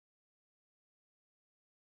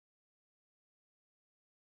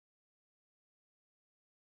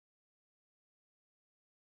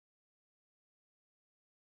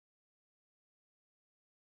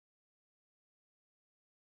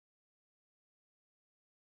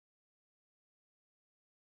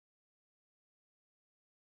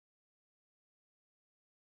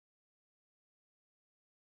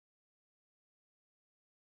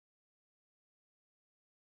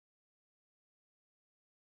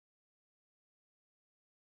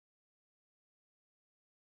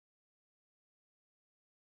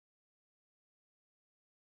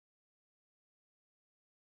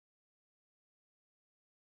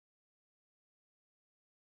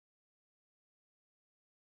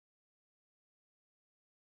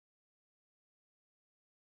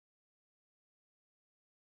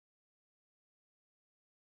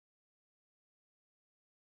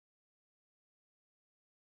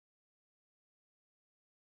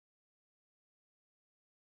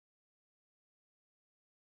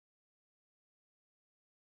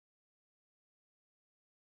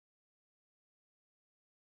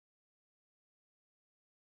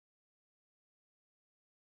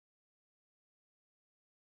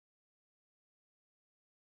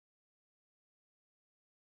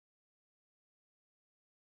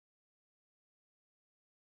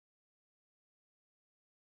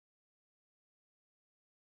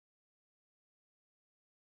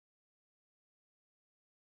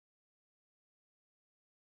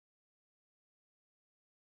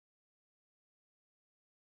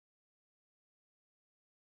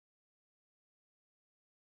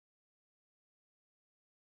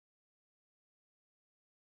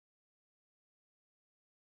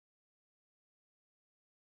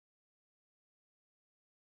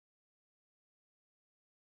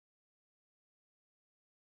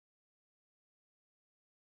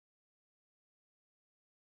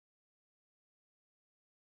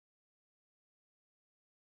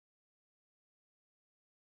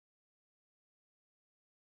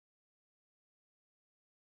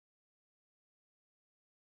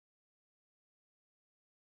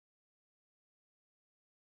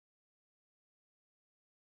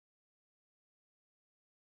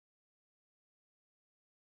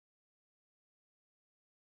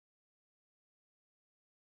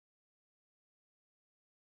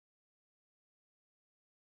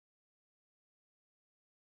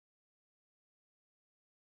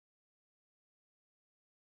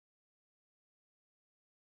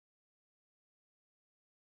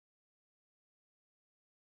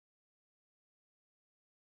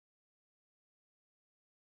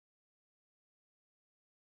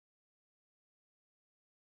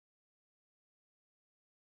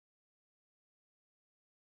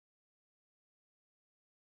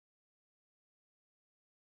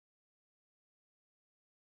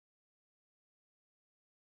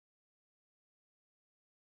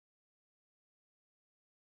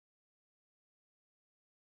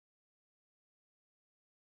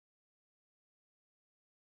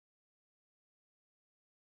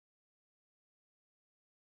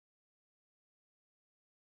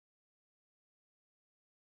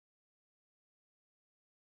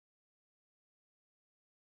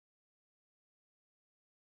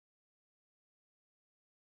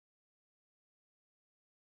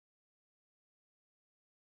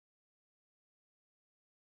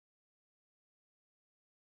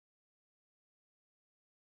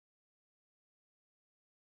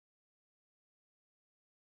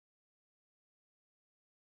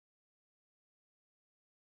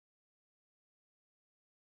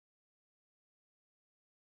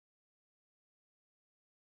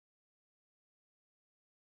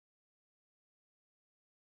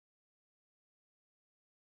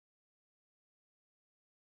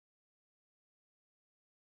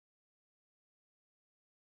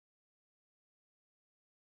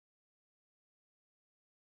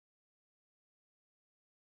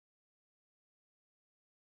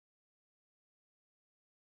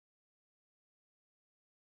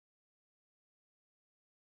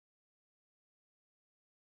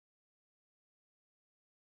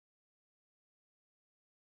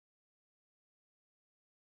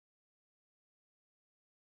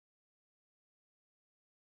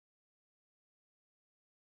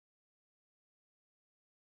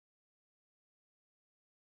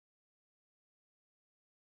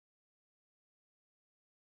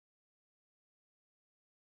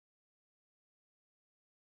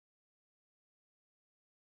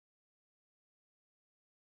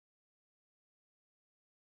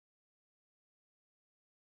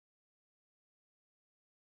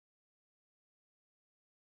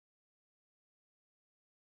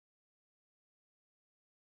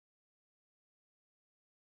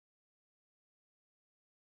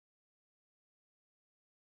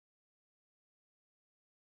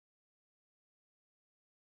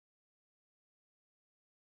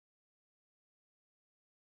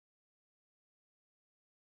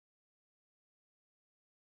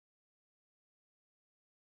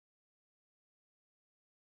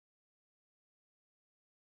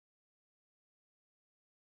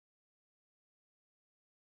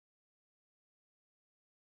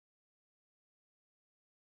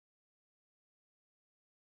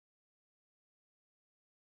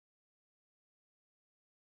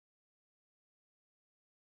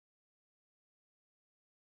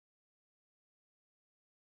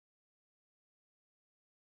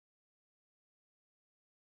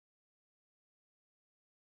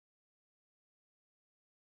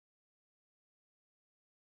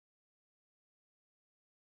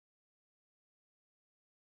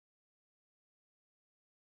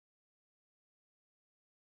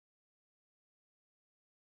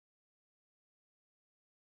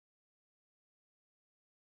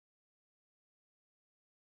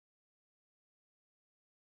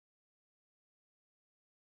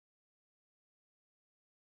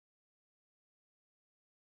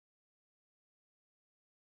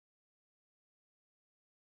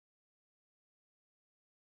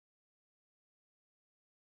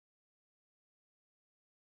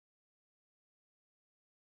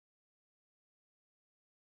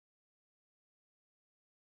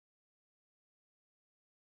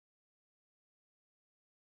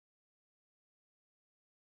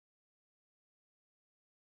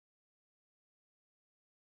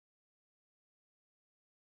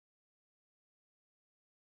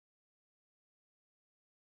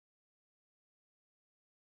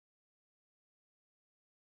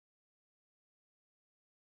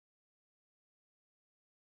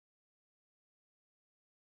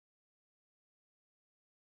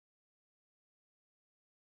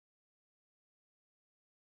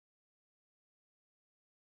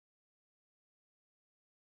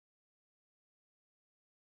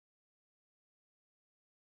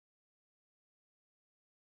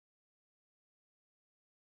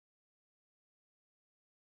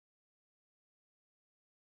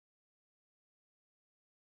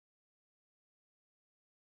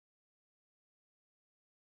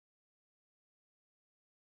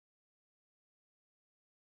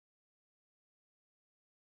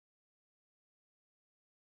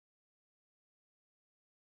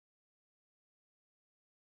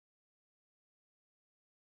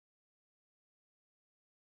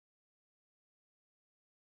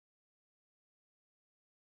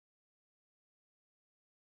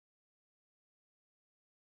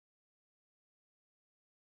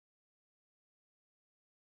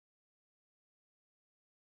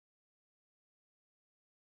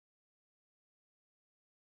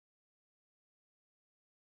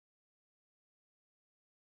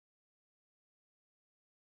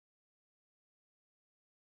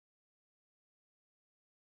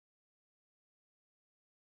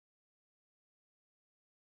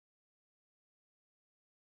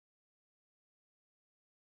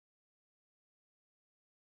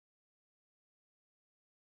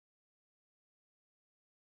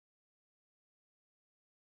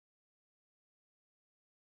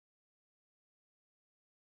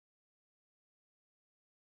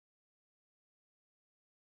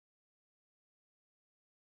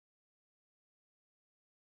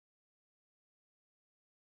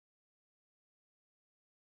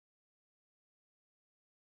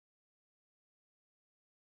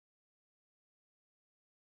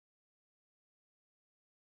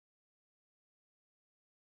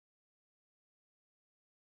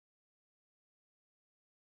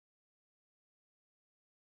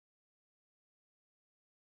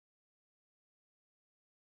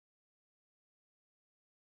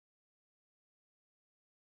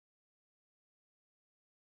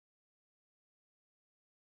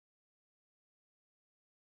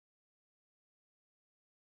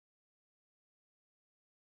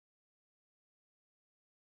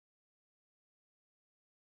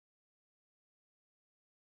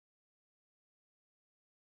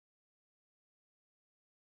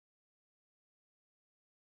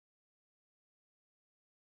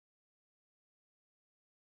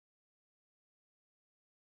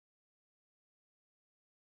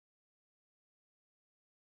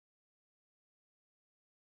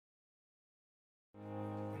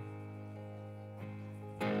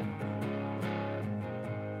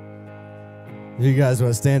You guys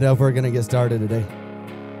want to stand up? We're going to get started today.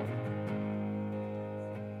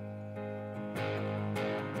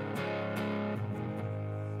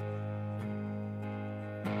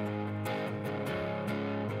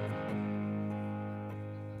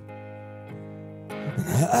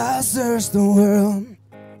 I searched the world,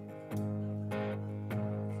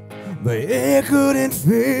 but it couldn't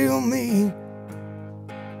fill me.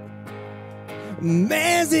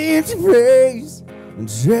 Man's empty praise and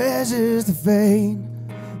treasures to fade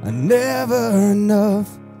are never enough.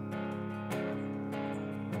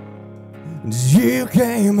 And you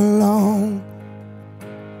came along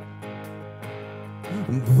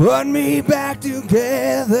and put me back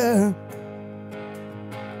together.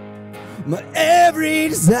 My every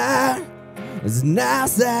desire is now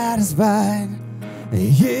satisfied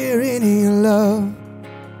here in your love.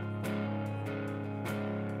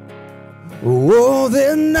 Oh,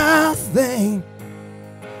 there's nothing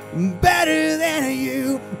better than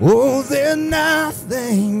you. Oh, there's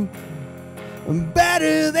nothing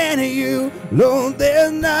better than you. Lord,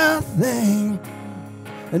 there's nothing,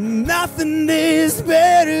 and nothing is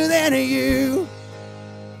better than you.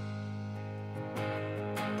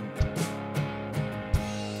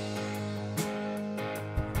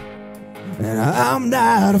 And I'm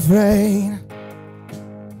not afraid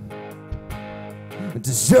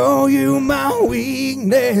to show you my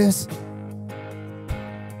weakness,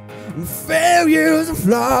 failures and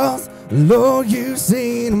flaws. Lord, you've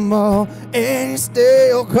seen them all, and you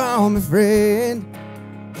still call me friend.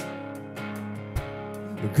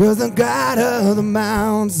 Because the God of the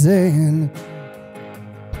mountain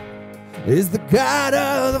is the God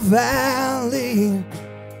of the valley.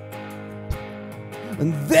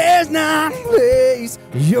 And there's not a place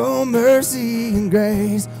your mercy and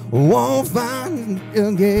grace won't find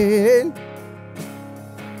again.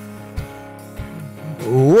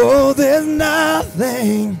 Oh, there's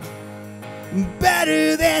nothing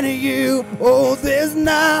better than you. Oh, there's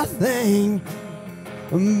nothing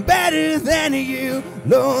better than you.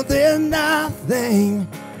 Lord, there's nothing,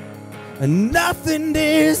 and nothing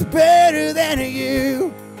is better than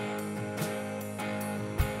you.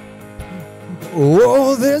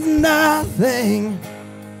 Oh, there's nothing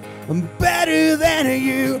better than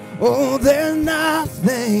you. Oh, there's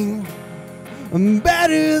nothing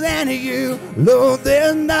better than you. Lord,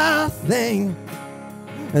 there's nothing,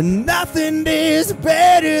 and nothing is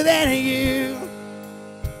better than you.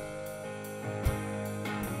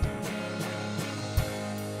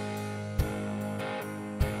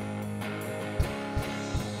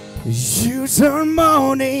 You turn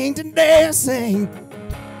mourning to dancing.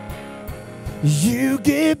 You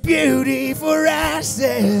give beauty for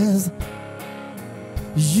ashes.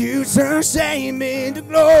 You turn shame into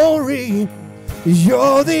glory.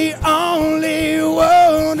 You're the only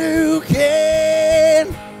one who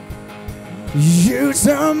can. You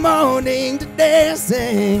turn mourning to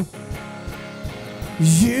dancing.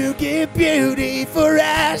 You give beauty for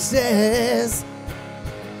ashes.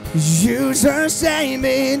 You turn shame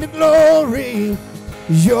into glory.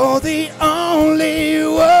 You're the only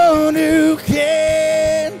one who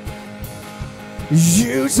can.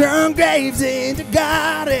 You turn graves into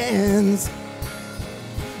gardens.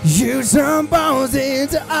 You turn bones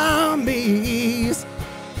into armies.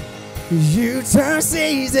 You turn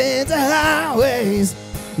seas into highways.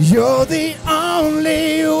 You're the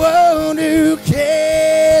only one who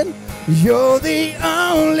can. You're the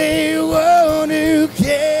only one who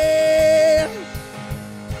can.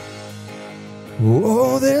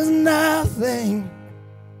 Oh, there's nothing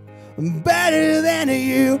better than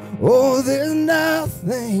you. Oh, there's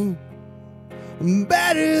nothing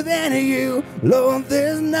better than you. Lord,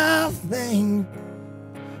 there's nothing,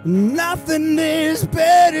 nothing is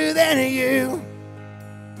better than you.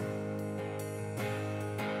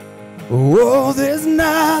 Oh, there's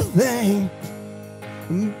nothing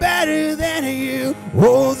better than you.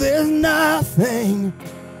 Oh, there's nothing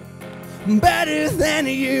better than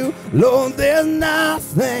you. Lord, there's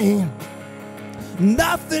nothing,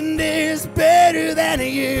 nothing is better than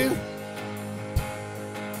you.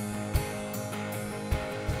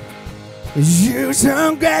 You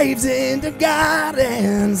turn graves into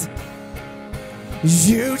gardens.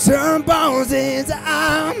 You turn bones into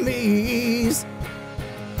armies.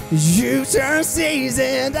 You turn seas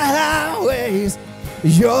into highways.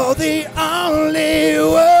 You're the only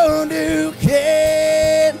one who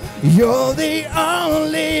can. You're the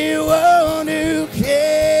only one who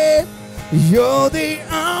can. You're the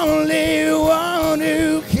only one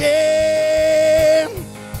who can.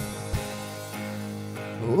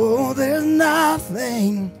 Oh, there's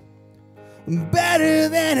nothing better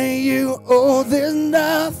than you. Oh, there's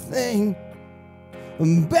nothing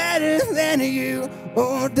better than you.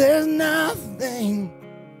 Oh, there's nothing,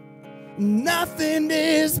 nothing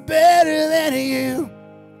is better than you.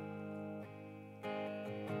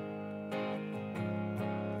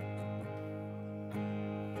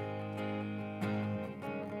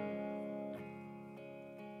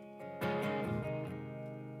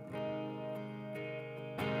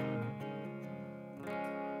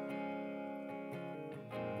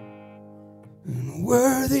 And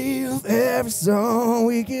worthy of every song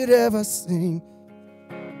we could ever sing,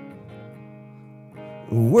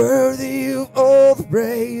 worthy of all the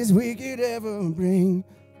praise we could ever bring,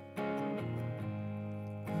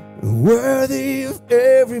 worthy of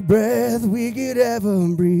every breath we could ever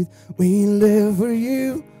breathe. We live for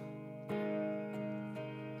you.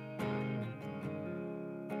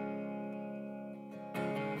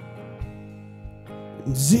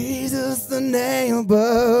 Jesus, the name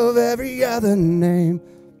above every other name.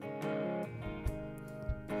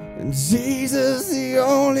 And Jesus, the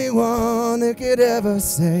only one that could ever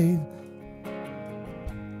save.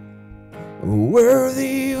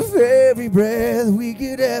 Worthy of every breath we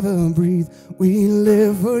could ever breathe. We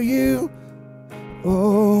live for you.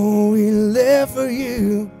 Oh, we live for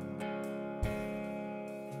you.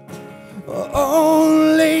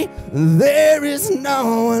 Only there is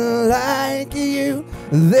no one like you.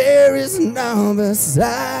 There is none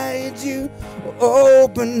beside you.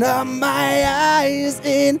 Open up my eyes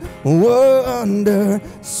in wonder.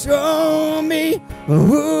 Show me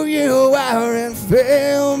who you are and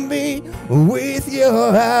fill me with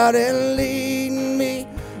your heart and lead me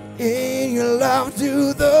in your love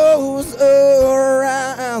to those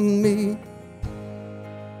around me.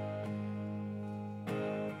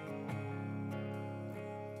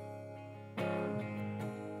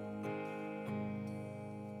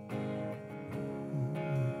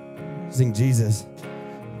 Sing Jesus.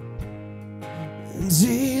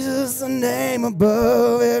 Jesus, the name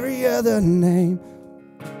above every other name.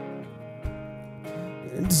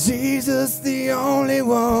 Jesus, the only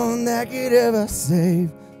one that could ever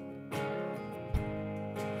save.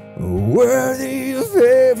 Worthy of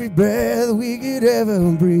every breath we could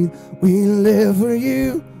ever breathe. We live for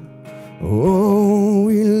you. Oh,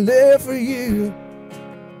 we live for you.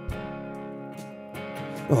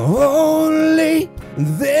 Only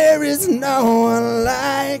there is no one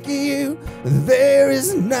like you. There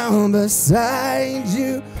is none beside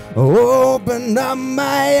you. Open up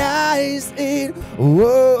my eyes in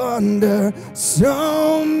wonder.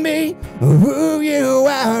 Show me who you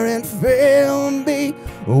are and fill me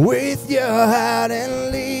with your heart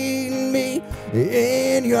and lead me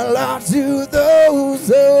in your love to those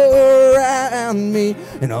around me.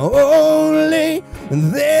 And only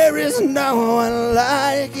there is no one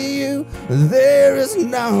like you. There is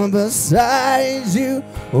none beside you.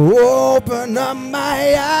 Open up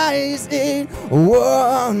my eyes in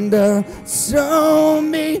wonder. Show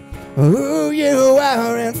me who you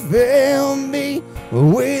are and fill me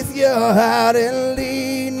with your heart and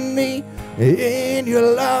lead me in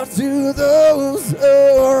your love to those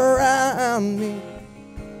around me.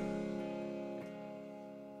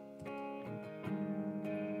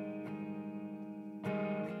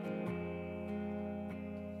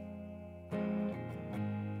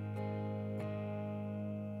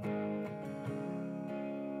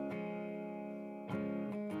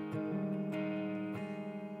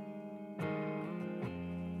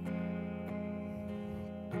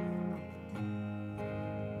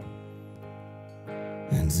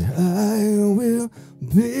 And I will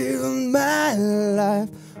build my life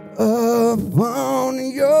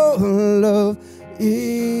upon your love.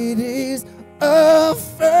 It is a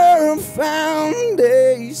firm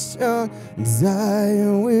foundation. And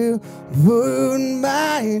I will put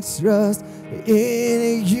my trust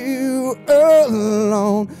in you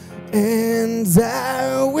alone. And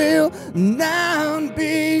I will not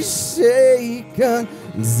be shaken.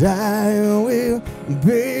 And I will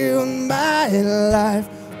build my life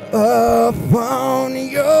upon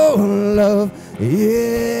your love.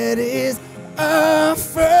 It is a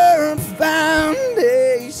firm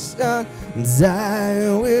foundation. And I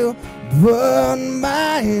will put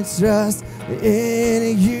my trust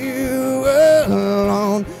in you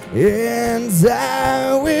alone. And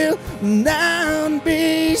I will not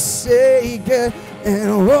be shaken. And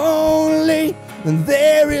only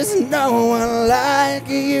there is no one like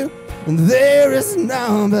you. There is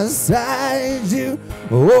none beside you.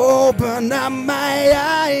 Open up my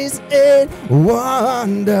eyes in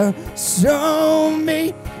wonder. Show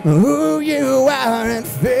me who you are and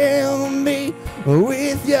fill me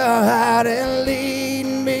with your heart and lead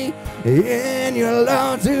me in your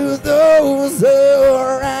love to those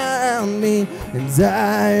around me. and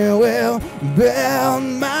I will build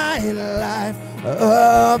my life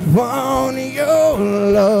upon your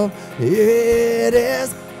love. It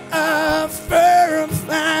is a firm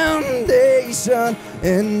foundation,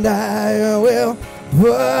 and I will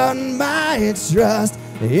put my trust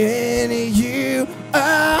in you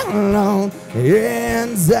alone,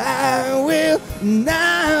 and I will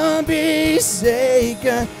not be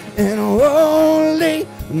shaken. And only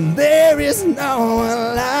there is no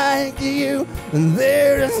one like you,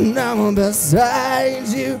 there is no one beside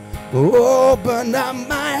you. Open up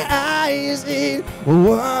my eyes in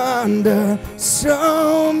wonder,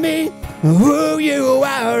 show me who you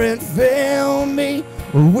are and fill me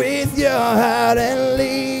with your heart and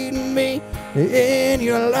lead me in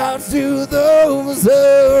your love to those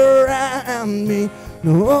around me.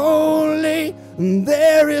 Only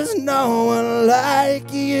there is no one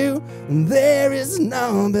like you, there is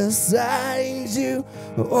no one beside you.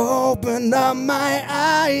 Open up my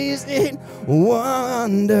eyes in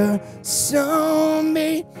wonder, show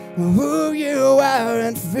me who you are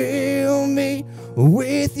and fill me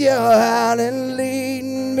with your heart and lead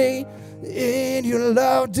me in your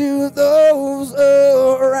love to those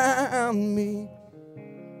around me.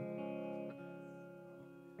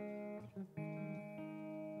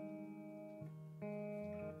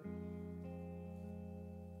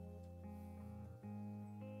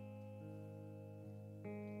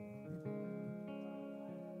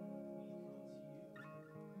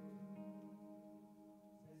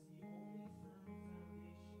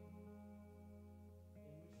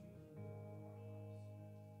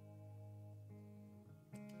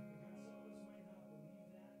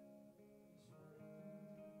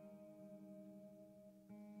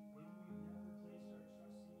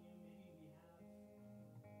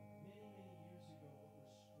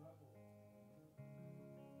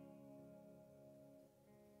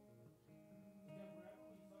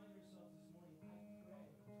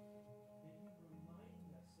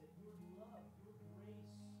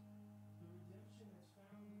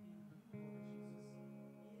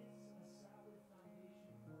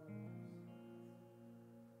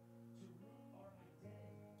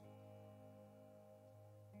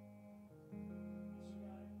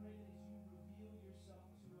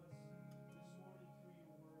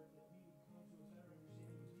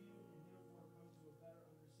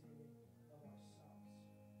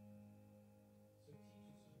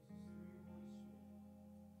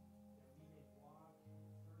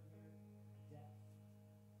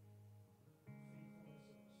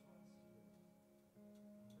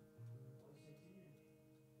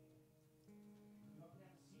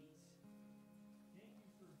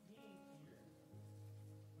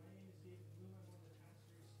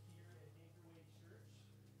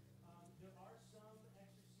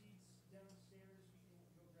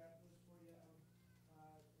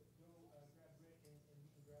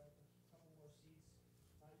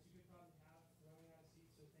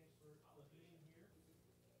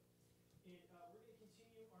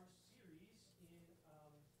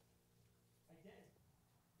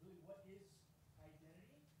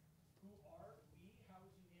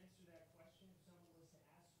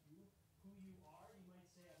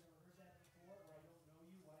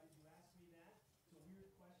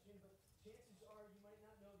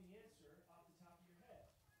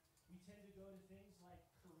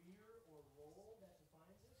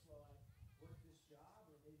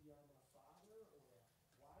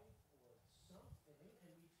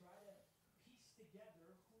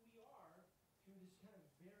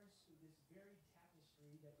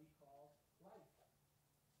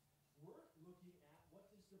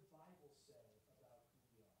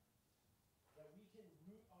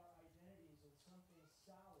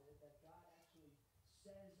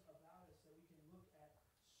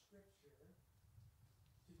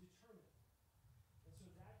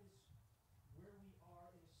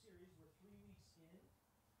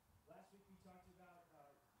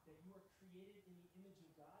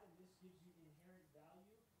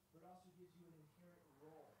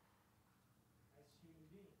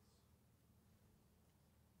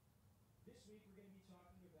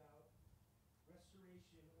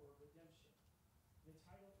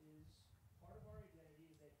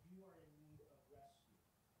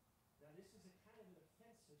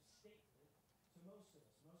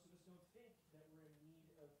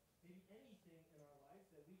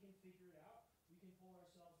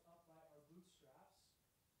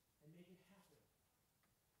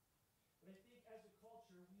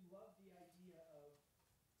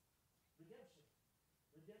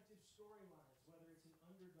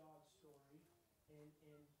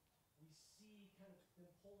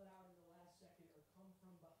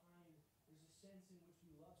 sense in which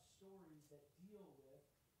we love stories that deal with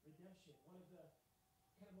redemption. One of the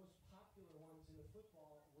kind of most popular ones in the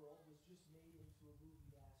football world was just made into a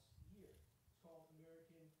movie last year. It's called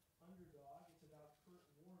American Underdog. It's about Kurt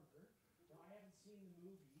Warner. Now, I haven't seen the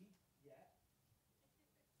movie yet,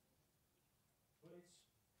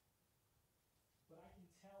 but I can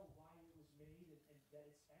tell why it was made and that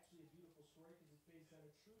it's actually a beautiful story because it's based on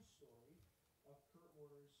a true story of Kurt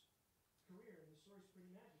Warner's career, and the story's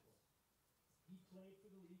pretty magical. He played for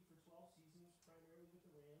the league for 12 seasons, primarily with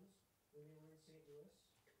the Rams when they were in St. Louis,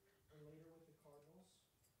 and later with the Cardinals.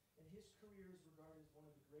 And his career is regarded as one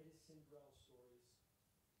of the greatest Cinderella stories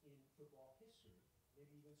in football history,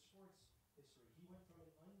 maybe even sports history. He went from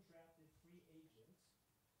an undrafted free agent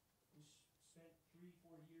who spent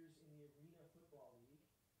 3-4 years in the Arena Football League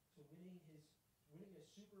to winning a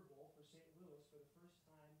Super Bowl for St. Louis for the first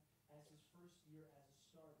time as his first year as a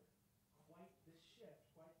starter. Quite the shift,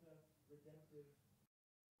 quite the redemptive.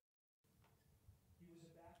 He was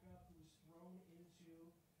a backup who was thrown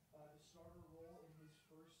into the starter role in his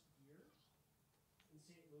first year in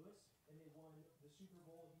St. Louis, and they won the Super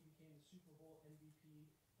Bowl. He became the Super Bowl MVP,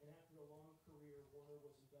 and after a long career, Warner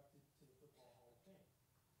was inducted to the Football Hall of Fame.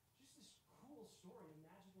 Just this cool story, a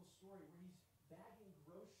magical story where he's bagging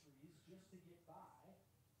groceries just to get by,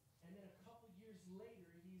 and then a couple years later,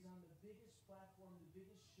 he's on the biggest platform, the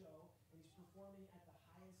biggest show, and he's performing at the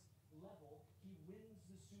highest level. He wins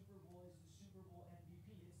the Super Bowl as the Super Bowl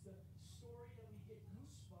MVP. It's the story that we get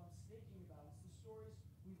goosebumps thinking about. It's the stories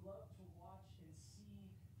we love to watch and see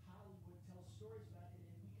Hollywood tell stories about, and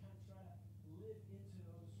we kind of try to live into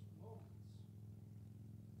those moments.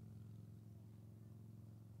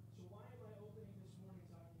 So why am I opening this morning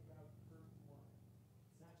talking about Kurt Warner?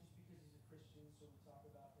 It's not just because he's a Christian, so we talk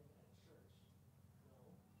about him at church.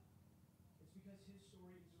 No. It's because his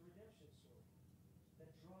story is a redemption story that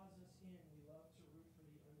draws us in. We love to root for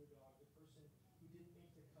the underdog, the person who didn't make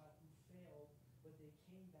the cut, who failed, but they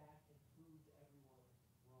came back and proved everyone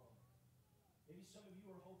wrong. Maybe some of you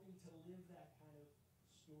are hoping to live that kind of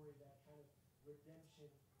story, that kind of redemption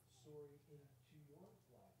story into your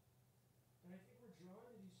life. And I think we're drawn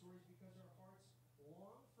to these stories because our hearts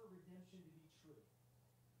long for redemption to be true.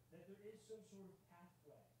 That there is some sort of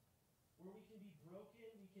pathway where we can be broken,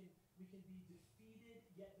 we can be defeated,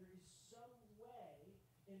 yet there is some way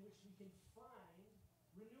in which we can find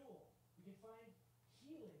renewal. We can find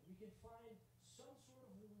healing. We can find some sort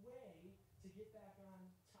of way to get back on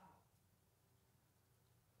top.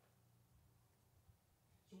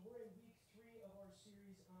 So we're in week 3 of our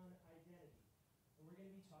series on identity. And we're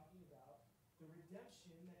going to be talking about the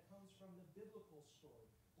redemption that comes from the biblical story.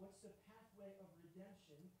 What's the pathway of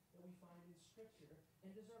redemption that we find in Scripture?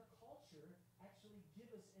 And does our culture actually give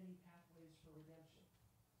us any pathways for redemption?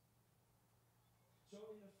 So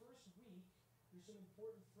in the first week, there's some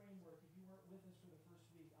important framework. If you weren't with us for the first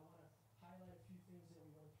week, I want to highlight a few things that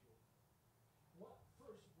we went through.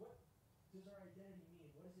 What does our identity mean?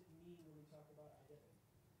 What does it mean when we talk about identity?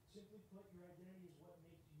 Simply put, your identity is what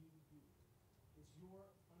makes you you. It's your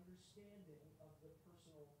understanding of the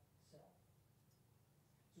personal self.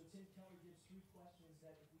 So Tim Keller gives 3 questions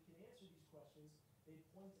that if we can answer these questions, they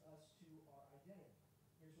point us to our identity.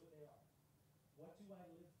 Here's what they are. What do I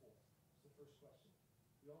live for? Is the first question.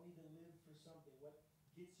 We all need to live for something. What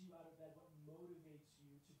gets you out of bed? What motivates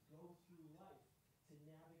you to go through life, to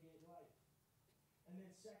navigate life? And then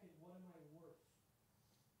second, what am I worth?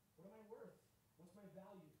 What am I worth? What's my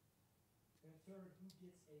value? And third, who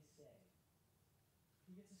gets a say?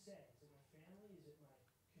 Who gets a say? Is it my family? Is it my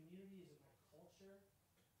community? Is it my culture?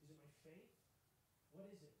 Is it my faith? What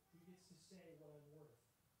is it? Who gets to say what I'm worth?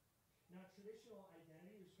 Now, traditional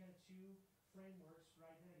identity, there's kind of 2 frameworks for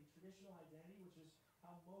identity. Traditional identity, which is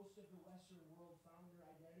how most of the Western world found their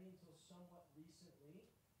identity until somewhat recently,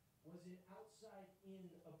 was an outside-in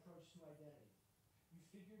approach to identity. You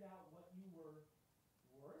figured out what you were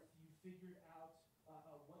worth. You figured out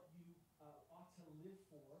what you ought to live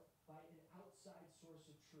for by an outside source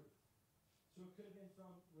of truth. So it could have been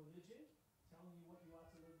from religion, telling you what you ought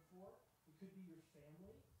to live for. It could be your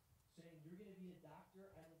family, saying, you're going to be a doctor.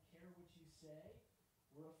 I don't care what you say.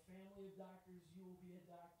 We're a family of doctors. You will be a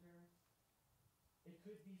doctor. It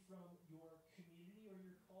could be from your community or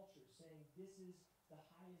your culture, saying this is the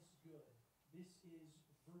highest good. This is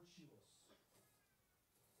virtuous.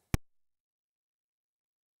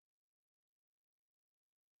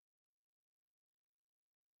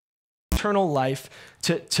 Eternal life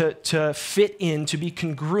to fit in, to be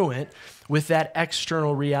congruent with that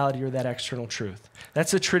external reality or that external truth.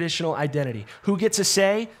 That's a traditional identity. Who gets a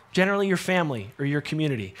say? Generally your family or your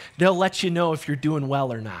community. They'll let you know if you're doing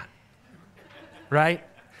well or not. Right?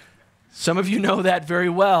 Some of you know that very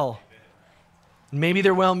well. Maybe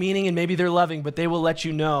they're well-meaning and maybe they're loving, but they will let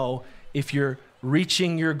you know if you're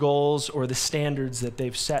reaching your goals or the standards that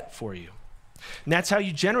they've set for you. And that's how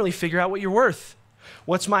you generally figure out what you're worth.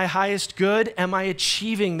 What's my highest good? Am I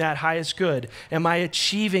achieving that highest good? Am I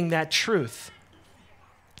achieving that truth?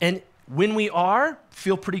 And when we are,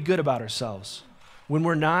 feel pretty good about ourselves. When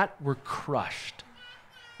we're not, we're crushed.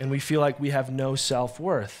 And we feel like we have no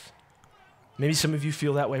self-worth. Maybe some of you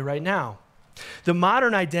feel that way right now. The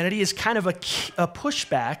modern identity is kind of a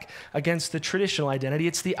pushback against the traditional identity.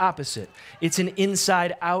 It's the opposite. It's an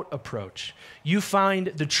inside-out approach. You find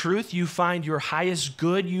the truth, you find your highest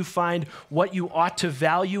good, you find what you ought to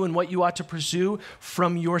value and what you ought to pursue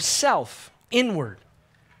from yourself, inward.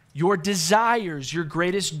 Your desires, your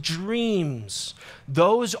greatest dreams,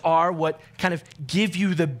 those are what kind of give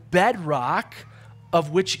you the bedrock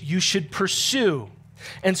of which you should pursue.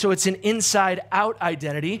 And so it's an inside-out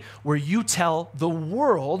identity where you tell the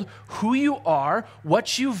world who you are,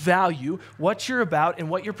 what you value, what you're about, and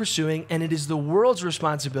what you're pursuing, and it is the world's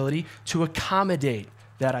responsibility to accommodate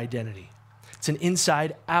that identity. It's an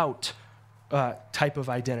inside-out type of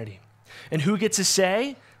identity. And who gets a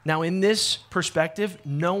say? Now, in this perspective,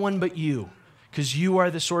 no one but you, because you are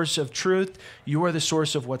the source of truth, you are the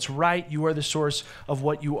source of what's right, you are the source of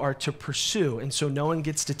what you are to pursue. And so no one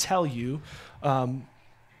gets to tell you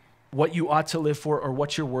what you ought to live for or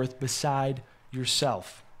what you're worth beside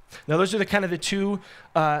yourself. Now, those are the two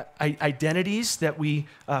identities that we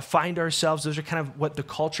find ourselves. Those are kind of what the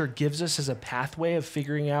culture gives us as a pathway of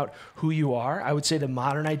figuring out who you are. I would say the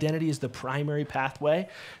modern identity is the primary pathway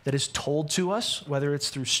that is told to us, whether it's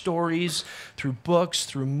through stories, through books,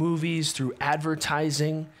 through movies, through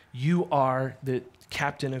advertising. You are the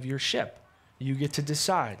captain of your ship. You get to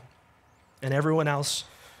decide. And everyone else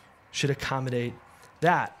should accommodate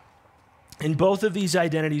that. In both of these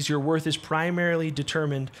identities, your worth is primarily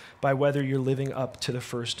determined by whether you're living up to the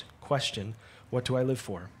first question, what do I live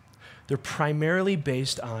for? They're primarily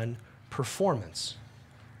based on performance.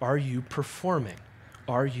 Are you performing?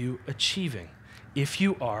 Are you achieving? If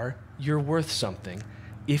you are, you're worth something.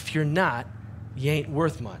 If you're not, you ain't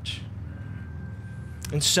worth much.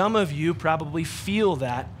 And some of you probably feel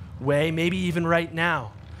that way, maybe even right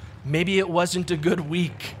now. Maybe it wasn't a good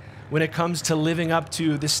week when it comes to living up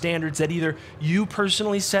to the standards that either you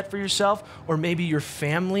personally set for yourself, or maybe your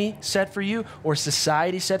family set for you, or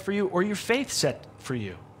society set for you, or your faith set for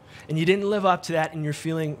you. And you didn't live up to that, and you're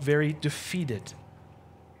feeling very defeated.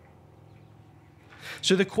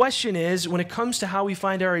 So the question is, when it comes to how we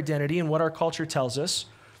find our identity and what our culture tells us,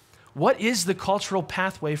 what is the cultural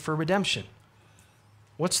pathway for redemption?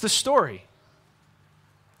 What's the story?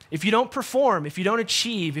 If you don't perform, if you don't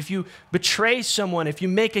achieve, if you betray someone, if you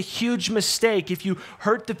make a huge mistake, if you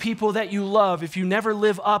hurt the people that you love, if you never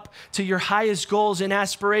live up to your highest goals and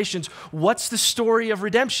aspirations, what's the story of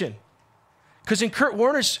redemption? Because in Kurt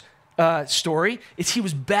Warner's story, he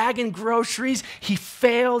was bagging groceries, he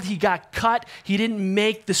failed, he got cut, he didn't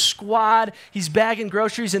make the squad, he's bagging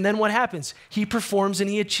groceries, and then what happens? He performs and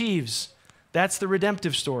he achieves. That's the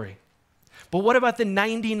redemptive story. But what about the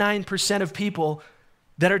 99% of people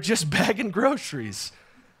that are just bagging groceries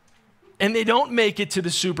and they don't make it to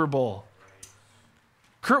the Super Bowl?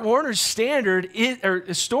 Kurt Warner's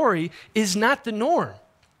story is not the norm.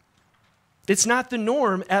 It's not the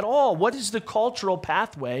norm at all. What is the cultural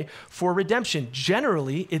pathway for redemption?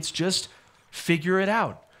 Generally, it's just figure it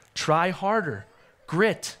out. Try harder.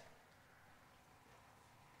 Grit.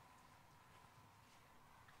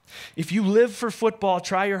 If you live for football,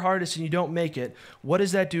 try your hardest, and you don't make it, what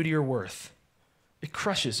does that do to your worth? It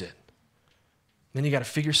crushes it. Then you got to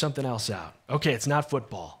figure something else out. Okay, it's not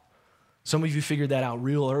football. Some of you figured that out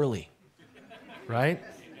real early, right?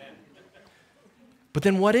 But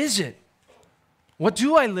then what is it? What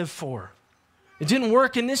do I live for? It didn't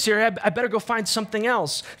work in this area. I better go find something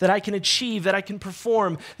else that I can achieve, that I can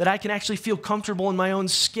perform, that I can actually feel comfortable in my own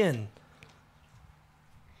skin.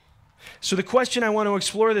 So the question I want to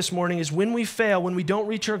explore this morning is, when we fail, when we don't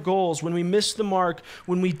reach our goals, when we miss the mark,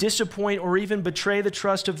 when we disappoint or even betray the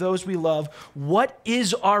trust of those we love, what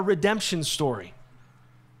is our redemption story?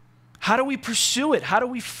 How do we pursue it? How do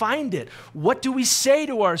we find it? What do we say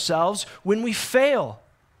to ourselves when we fail?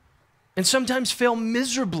 And sometimes fail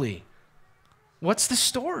miserably. What's the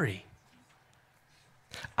story?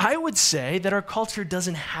 I would say that our culture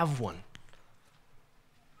doesn't have one.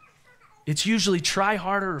 It's usually try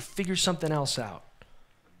harder or figure something else out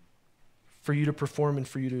for you to perform and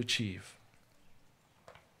for you to achieve.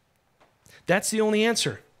 That's the only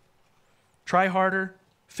answer. Try harder,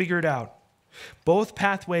 figure it out. Both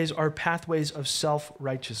pathways are pathways of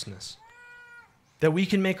self-righteousness. that we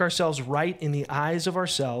can make ourselves right in the eyes of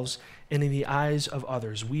ourselves and in the eyes of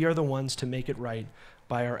others. We are the ones to make it right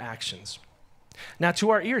by our actions. Now, to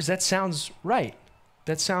our ears, that sounds right.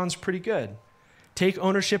 That sounds pretty good. Take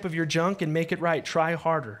ownership of your junk and make it right. Try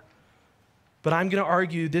harder. But I'm going to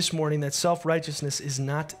argue this morning that self-righteousness is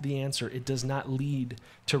not the answer. It does not lead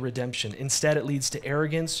to redemption. Instead, it leads to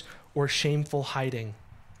arrogance or shameful hiding,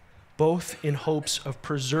 both in hopes of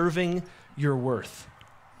preserving your worth.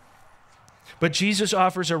 But Jesus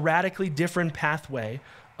offers a radically different pathway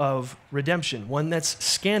of redemption, one that's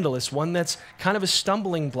scandalous, one that's kind of a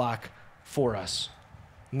stumbling block for us.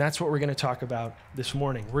 And that's what we're going to talk about this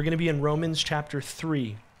morning. We're going to be in Romans chapter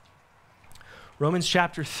 3. Romans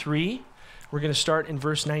chapter 3, we're going to start in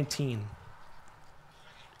verse 19.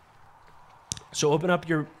 So open up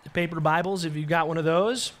your paper Bibles if you've got one of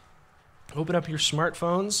those. Open up your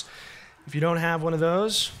smartphones if you don't have one of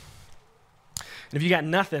those. And if you got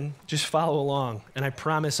nothing, just follow along. And I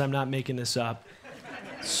promise I'm not making this up.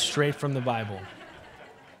 Straight from the Bible.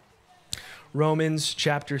 Romans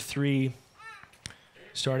chapter 3,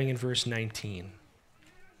 starting in verse 19.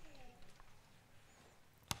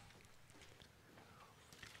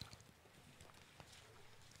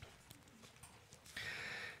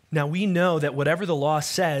 Now we know that whatever the law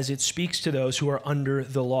says, it speaks to those who are under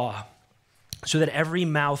the law, so that every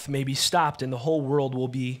mouth may be stopped and the whole world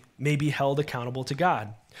may be held accountable to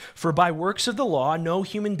God. For by works of the law, no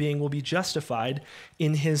human being will be justified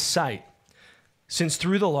in his sight, since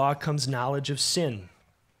through the law comes knowledge of sin.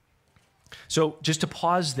 So just to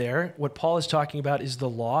pause there, what Paul is talking about is the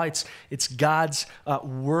law. It's God's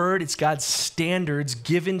word. It's God's standards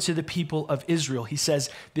given to the people of Israel. He says,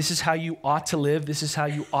 this is how you ought to live. This is how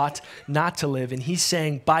you ought not to live. And he's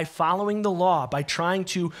saying, by following the law, by trying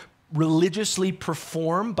to religiously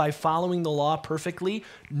perform, by following the law perfectly,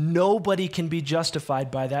 nobody can be justified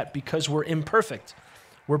by that because we're imperfect.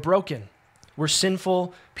 We're broken. We're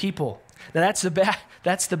sinful people. Now that's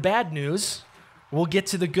the bad news. We'll get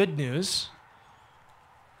to the good news.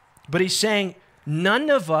 But he's saying none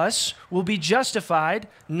of us will be justified.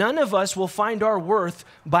 None of us will find our worth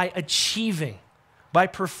by achieving, by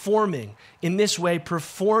performing. In this way,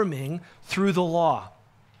 performing through the law.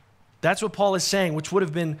 That's what Paul is saying, which would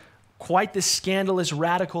have been quite the scandalous,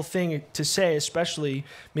 radical thing to say, especially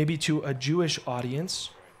maybe to a Jewish audience,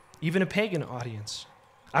 even a pagan audience.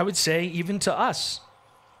 I would say even to us.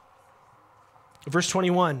 Verse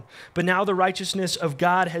 21, but now the righteousness of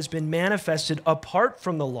God has been manifested apart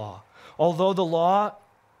from the law, although the law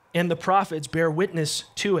and the prophets bear witness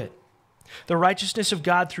to it. The righteousness of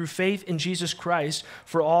God through faith in Jesus Christ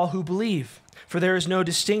for all who believe. For there is no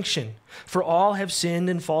distinction, for all have sinned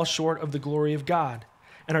and fall short of the glory of God,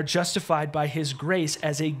 and are justified by his grace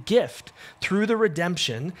as a gift through the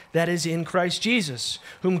redemption that is in Christ Jesus,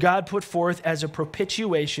 whom God put forth as a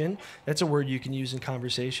propitiation, that's a word you can use in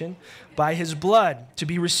conversation, by his blood to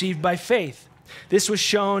be received by faith. This was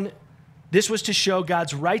to show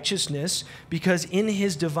God's righteousness because in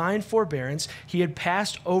his divine forbearance he had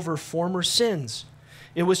passed over former sins.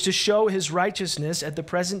 It was to show his righteousness at the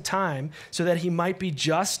present time so that he might be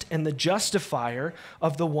just and the justifier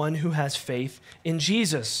of the one who has faith in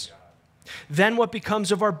Jesus. Then what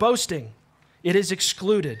becomes of our boasting? It is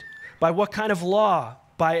excluded. By what kind of law?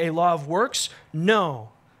 By a law of works? No,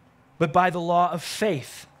 but by the law of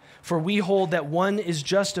faith. For we hold that one is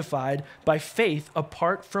justified by faith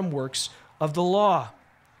apart from works of the law.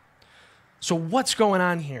 So what's going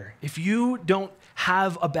on here? If you don't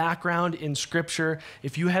have a background in Scripture,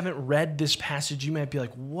 if you haven't read this passage, you might be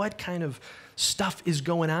like, what kind of stuff is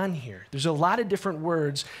going on here? There's a lot of different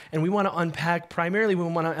words, and we want to unpack, primarily we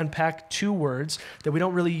want to unpack two words that we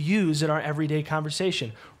don't really use in our everyday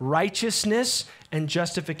conversation: righteousness and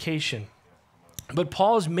justification. But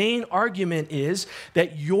Paul's main argument is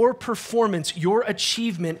that your performance, your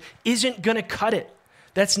achievement isn't going to cut it.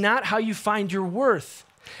 That's not how you find your worth.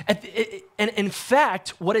 And in fact,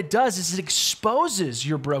 what it does is it exposes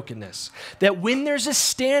your brokenness. That when there's a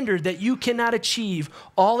standard that you cannot achieve,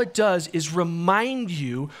 all it does is remind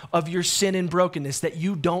you of your sin and brokenness, that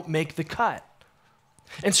you don't make the cut.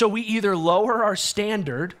 And so we either lower our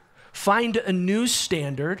standard, find a new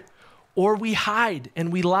standard, or we hide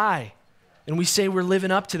and we lie. And we say we're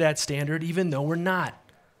living up to that standard even though we're not.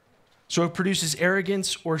 So it produces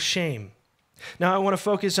arrogance or shame. Now I want to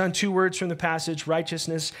focus on two words from the passage: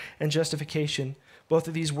 righteousness and justification. Both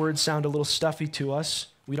of these words sound a little stuffy to us.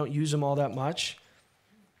 We don't use them all that much.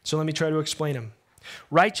 So let me try to explain them.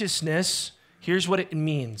 Righteousness, here's what it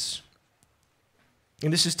means.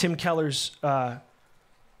 And this is Tim Keller's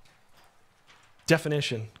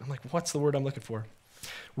definition. I'm like, what's the word I'm looking for?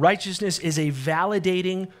 Righteousness is a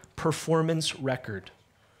validating performance record.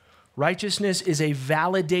 Righteousness is a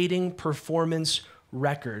validating performance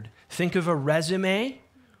record. Think of a resume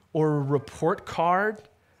or a report card,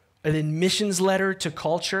 an admissions letter to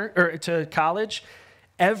college.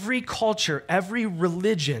 Every culture, every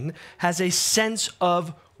religion has a sense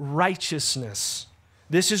of righteousness.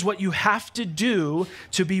 This is what you have to do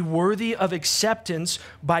to be worthy of acceptance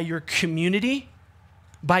by your community,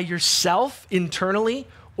 by yourself internally,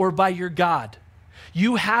 or by your God.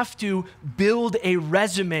 You have to build a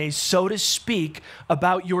resume, so to speak,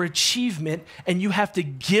 about your achievement, and you have to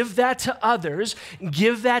give that to others,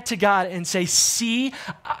 give that to God, and say, see,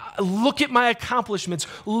 look at my accomplishments,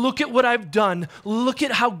 look at what I've done, look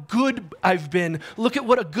at how good I've been, look at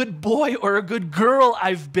what a good boy or a good girl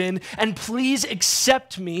I've been, and please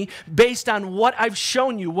accept me based on what I've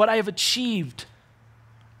shown you, what I have achieved.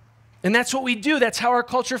 And that's what we do. That's how our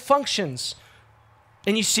culture functions.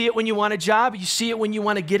 And you see it when you want a job. You see it when you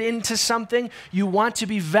want to get into something. You want to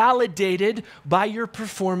be validated by your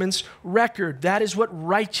performance record. That is what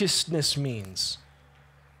righteousness means.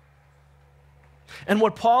 And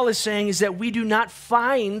what Paul is saying is that we do not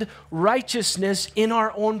find righteousness in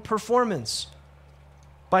our own performance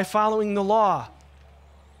by following the law.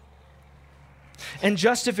 And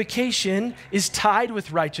justification is tied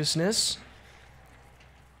with righteousness,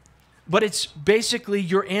 but it's basically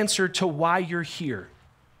your answer to why you're here.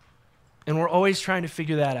 And we're always trying to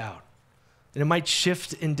figure that out. And it might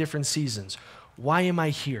shift in different seasons. Why am I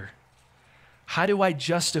here? How do I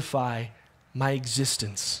justify my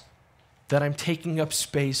existence? That I'm taking up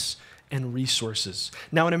space and resources.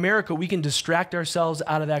 Now in America, we can distract ourselves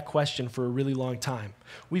out of that question for a really long time.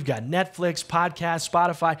 We've got Netflix, podcasts,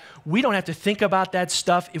 Spotify. We don't have to think about that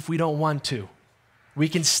stuff if we don't want to. We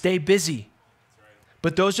can stay busy.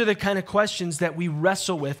 But those are the kind of questions that we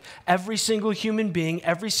wrestle with. Every single human being,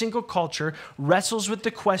 every single culture wrestles with the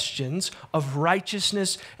questions of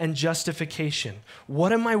righteousness and justification.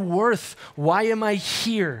 What am I worth? Why am I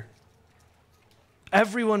here?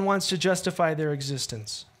 Everyone wants to justify their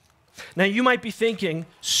existence. Now you might be thinking,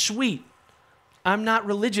 sweet, I'm not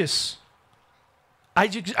religious. I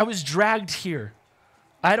was dragged here.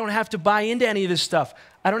 I don't have to buy into any of this stuff.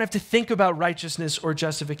 I don't have to think about righteousness or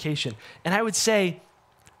justification. And I would say,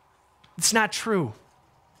 it's not true.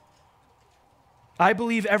 I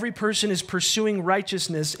believe every person is pursuing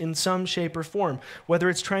righteousness in some shape or form, whether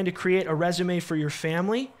it's trying to create a resume for your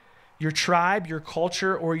family, your tribe, your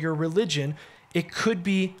culture, or your religion. It could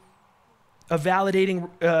be a validating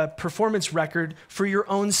performance record for your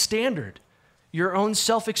own standard, your own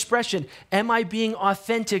self-expression. Am I being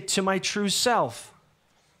authentic to my true self?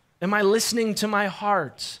 Am I listening to my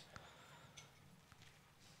heart?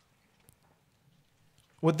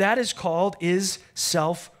 What that is called is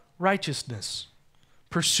self-righteousness,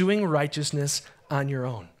 pursuing righteousness on your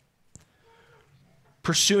own,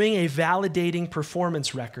 pursuing a validating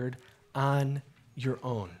performance record on your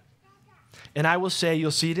own. And I will say,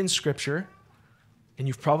 you'll see it in Scripture, and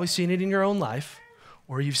you've probably seen it in your own life,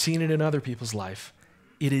 or you've seen it in other people's life.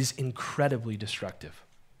 It is incredibly destructive,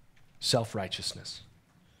 self-righteousness.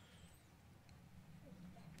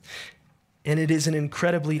 And it is an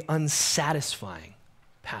incredibly unsatisfying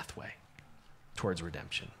pathway towards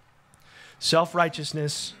redemption.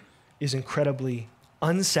 Self-righteousness is incredibly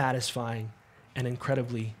unsatisfying and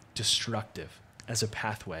incredibly destructive as a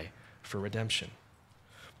pathway for redemption.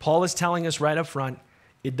 Paul is telling us right up front,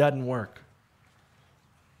 it doesn't work.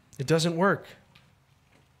 It doesn't work.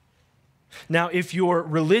 Now, if you're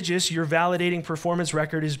religious, your validating performance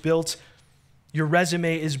record is built, your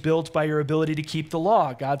resume is built by your ability to keep the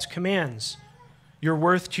law, God's commands. Your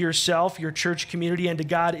worth to yourself, your church community, and to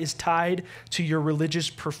God is tied to your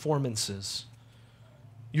religious performances.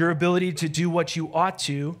 Your ability to do what you ought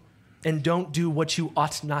to and don't do what you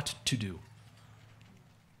ought not to do.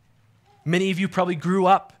 Many of you probably grew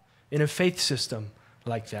up in a faith system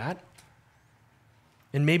like that.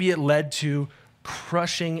 And maybe it led to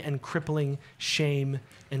crushing and crippling shame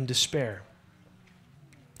and despair.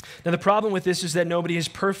 Now, the problem with this is that nobody is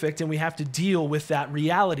perfect, and we have to deal with that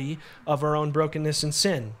reality of our own brokenness and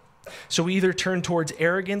sin. So we either turn towards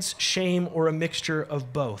arrogance, shame, or a mixture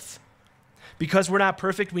of both. Because we're not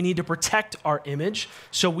perfect, we need to protect our image,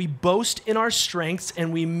 so we boast in our strengths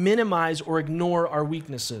and we minimize or ignore our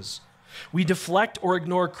weaknesses. We deflect or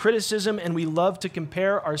ignore criticism, and we love to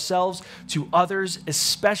compare ourselves to others,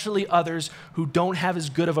 especially others who don't have as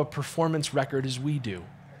good of a performance record as we do.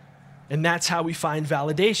 And that's how we find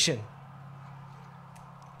validation.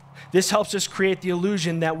 This helps us create the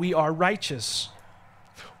illusion that we are righteous.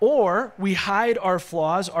 Or we hide our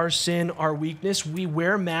flaws, our sin, our weakness. We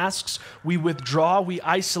wear masks, we withdraw, we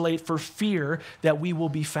isolate for fear that we will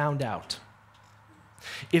be found out.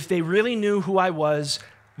 If they really knew who I was,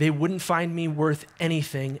 they wouldn't find me worth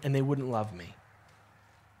anything and they wouldn't love me.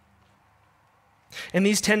 And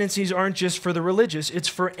these tendencies aren't just for the religious, it's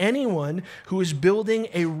for anyone who is building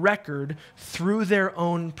a record through their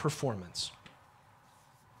own performance.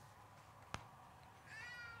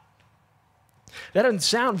 That doesn't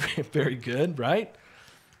sound very good, right?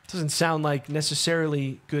 It doesn't sound like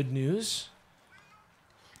necessarily good news.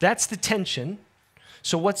 That's the tension.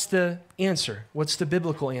 So what's the answer? What's the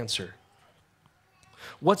biblical answer?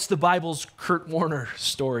 What's the Bible's Kurt Warner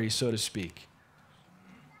story, so to speak?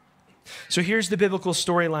 So here's the biblical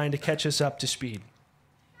storyline to catch us up to speed.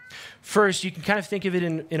 First, you can kind of think of it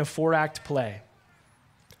in a 4-act play.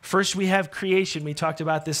 First, we have creation. We talked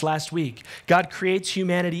about this last week. God creates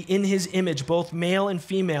humanity in his image. Both male and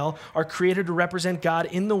female are created to represent God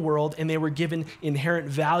in the world, and they were given inherent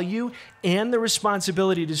value and the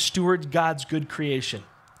responsibility to steward God's good creation.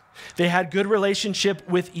 They had good relationship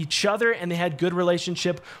with each other, and they had good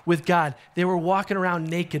relationship with God. They were walking around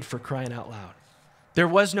naked, for crying out loud. There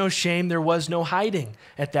was no shame. There was no hiding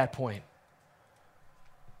at that point.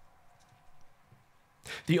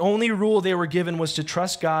 The only rule they were given was to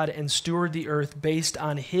trust God and steward the earth based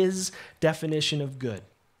on his definition of good.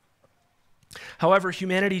 However,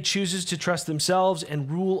 humanity chooses to trust themselves and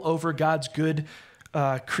rule over God's good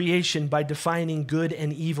creation by defining good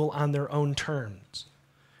and evil on their own terms.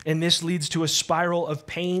 And this leads to a spiral of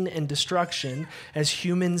pain and destruction as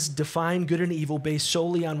humans define good and evil based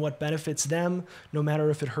solely on what benefits them, no matter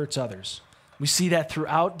if it hurts others. We see that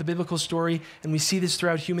throughout the biblical story, and we see this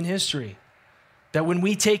throughout human history. That when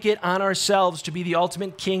we take it on ourselves to be the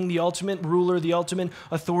ultimate king, the ultimate ruler, the ultimate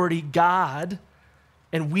authority, God,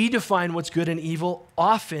 and we define what's good and evil,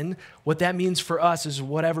 often what that means for us is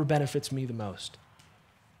whatever benefits me the most.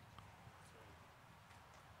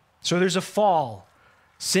 So there's a fall.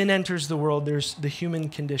 Sin enters the world. There's the human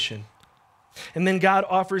condition. And then God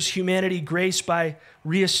offers humanity grace by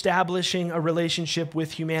reestablishing a relationship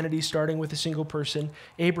with humanity, starting with a single person,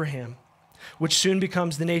 Abraham, which soon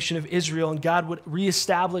becomes the nation of Israel. And God would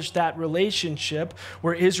reestablish that relationship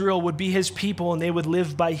where Israel would be his people and they would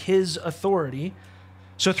live by his authority.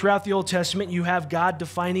 So throughout the Old Testament, you have God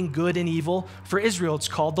defining good and evil for Israel. It's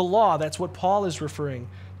called the law. That's what Paul is referring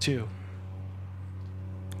to.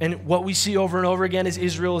 And what we see over and over again is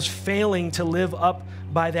Israel is failing to live up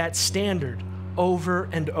by that standard over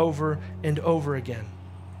and over and over again.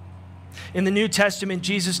 In the New Testament,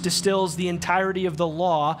 Jesus distills the entirety of the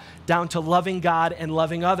law down to loving God and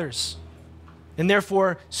loving others. And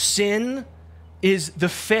therefore, sin is the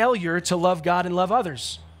failure to love God and love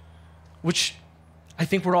others, which I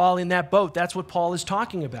think we're all in that boat. That's what Paul is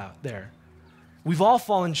talking about there. We've all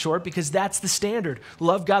fallen short because that's the standard.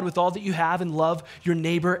 Love God with all that you have and love your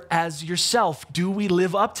neighbor as yourself. Do we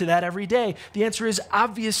live up to that every day? The answer is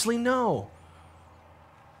obviously no.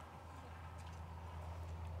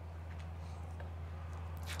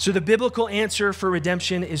 So the biblical answer for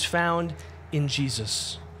redemption is found in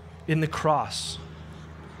Jesus, in the cross.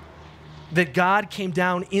 That God came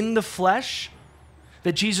down in the flesh,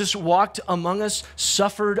 that Jesus walked among us,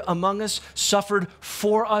 suffered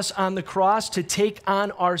for us on the cross to take on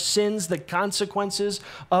our sins, the consequences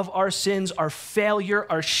of our sins, our failure,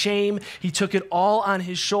 our shame. He took it all on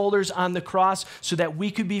his shoulders on the cross so that we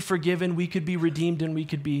could be forgiven, we could be redeemed, and we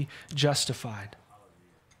could be justified.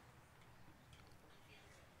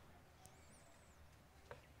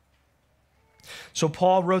 So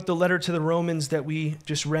Paul wrote the letter to the Romans that we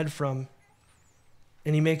just read from,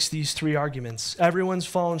 and he makes these 3 arguments. Everyone's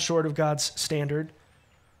fallen short of God's standard.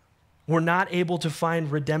 We're not able to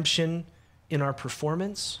find redemption in our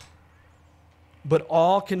performance, but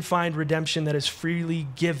all can find redemption that is freely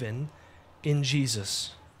given in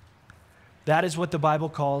Jesus. That is what the Bible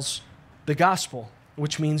calls the gospel,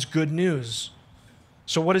 which means good news.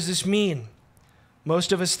 So what does this mean?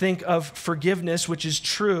 Most of us think of forgiveness, which is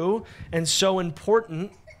true and so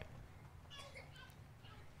important.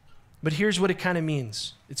 But here's what it kind of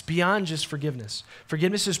means. It's beyond just forgiveness.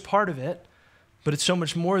 Forgiveness is part of it, but it's so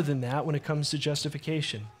much more than that when it comes to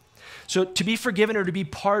justification. So to be forgiven or to be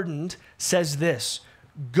pardoned says this: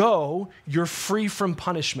 go, you're free from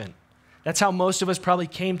punishment. That's how most of us probably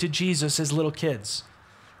came to Jesus as little kids.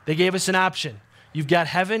 They gave us an option. You've got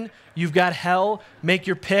heaven, you've got hell, make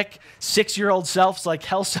your pick. 6-year-old self's like,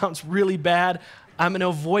 hell sounds really bad. I'm going to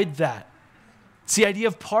avoid that. It's the idea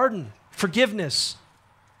of pardon, forgiveness.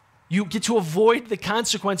 You get to avoid the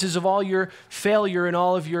consequences of all your failure and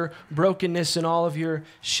all of your brokenness and all of your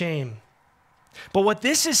shame. But what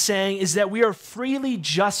this is saying is that we are freely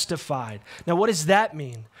justified. Now, what does that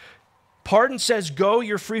mean? Pardon says, go,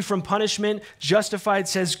 you're free from punishment. Justified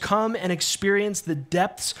says, come and experience the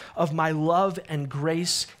depths of my love and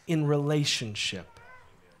grace in relationship.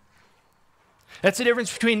 That's the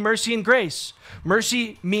difference between mercy and grace.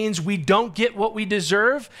 Mercy means we don't get what we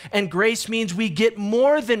deserve, and grace means we get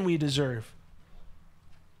more than we deserve.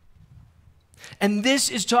 And this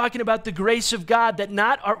is talking about the grace of God, that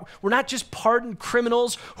we're not just pardoned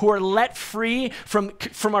criminals who are let free from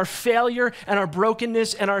our failure and our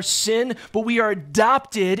brokenness and our sin, but we are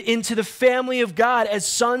adopted into the family of God as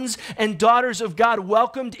sons and daughters of God,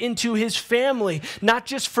 welcomed into his family, not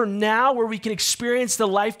just for now, where we can experience the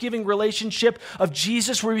life-giving relationship of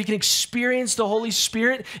Jesus, where we can experience the Holy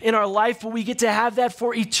Spirit in our life, but we get to have that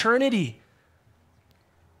for eternity.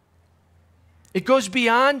 It goes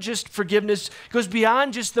beyond just forgiveness. It goes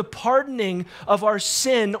beyond just the pardoning of our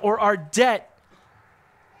sin or our debt.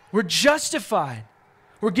 We're justified.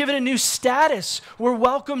 We're given a new status. We're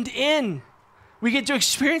welcomed in. We get to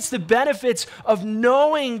experience the benefits of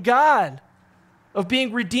knowing God, of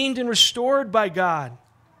being redeemed and restored by God.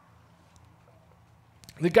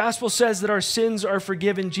 The gospel says that our sins are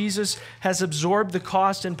forgiven. Jesus has absorbed the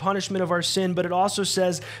cost and punishment of our sin, but it also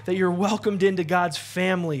says that you're welcomed into God's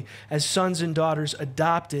family as sons and daughters,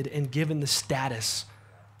 adopted and given the status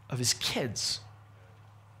of his kids.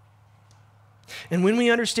 And when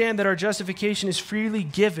we understand that our justification is freely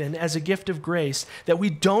given as a gift of grace, that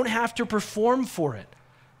we don't have to perform for it,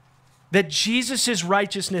 that Jesus'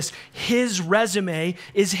 righteousness, his resume,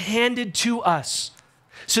 is handed to us,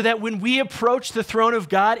 so that when we approach the throne of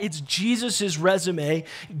God, it's Jesus' resume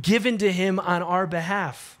given to him on our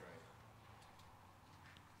behalf.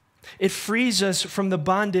 It frees us from the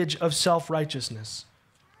bondage of self-righteousness,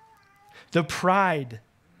 the pride,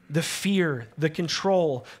 the fear, the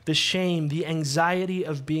control, the shame, the anxiety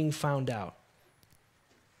of being found out.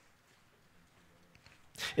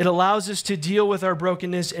 It allows us to deal with our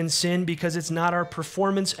brokenness and sin because it's not our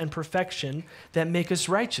performance and perfection that make us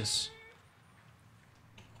righteous.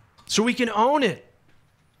 So we can own it.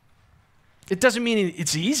 It doesn't mean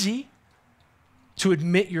it's easy to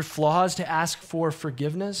admit your flaws, to ask for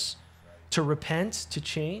forgiveness, to repent, to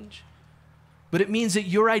change. But it means that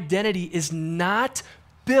your identity is not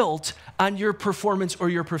built on your performance or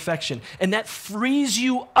your perfection. And that frees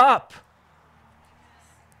you up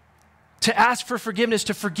to ask for forgiveness,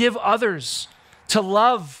 to forgive others, to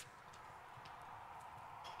love.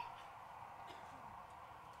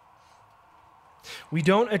 We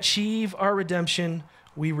don't achieve our redemption,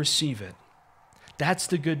 we receive it. That's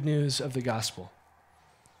the good news of the gospel.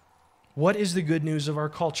 What is the good news of our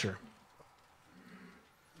culture?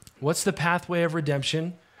 What's the pathway of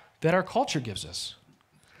redemption that our culture gives us?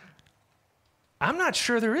 I'm not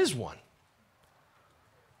sure there is one.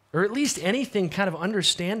 Or at least anything kind of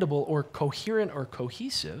understandable or coherent or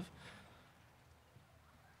cohesive.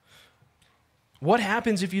 What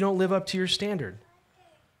happens if you don't live up to your standard,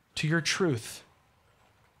 to your truth?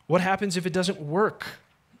 What happens if it doesn't work?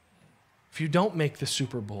 If you don't make the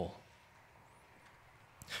Super Bowl?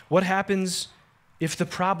 What happens if the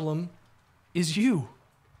problem is you?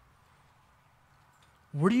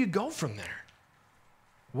 Where do you go from there?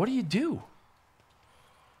 What do you do?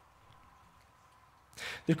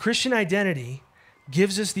 The Christian identity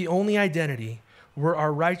gives us the only identity where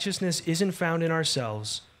our righteousness isn't found in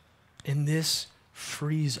ourselves, and this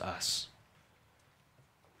frees us.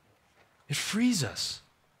 It frees us.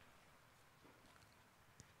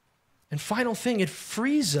 And final thing, it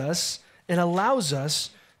frees us and allows us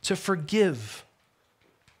to forgive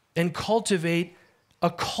and cultivate a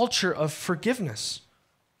culture of forgiveness.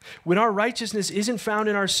 When our righteousness isn't found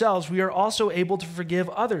in ourselves, we are also able to forgive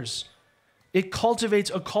others. It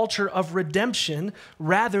cultivates a culture of redemption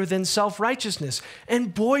rather than self-righteousness.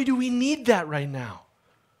 And boy, do we need that right now.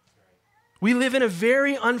 We live in a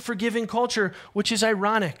very unforgiving culture, which is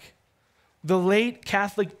ironic. The late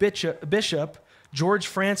Catholic bishop George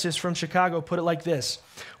Francis from Chicago put it like this: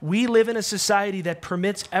 we live in a society that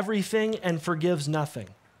permits everything and forgives nothing.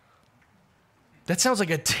 That sounds like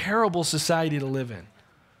a terrible society to live in,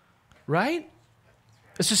 right?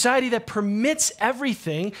 A society that permits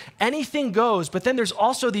everything, anything goes, but then there's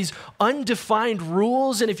also these undefined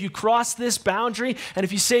rules, and if you cross this boundary, and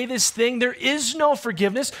if you say this thing, there is no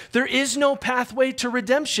forgiveness, there is no pathway to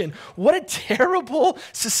redemption. What a terrible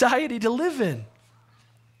society to live in.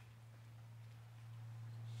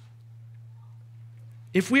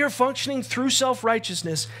 If we are functioning through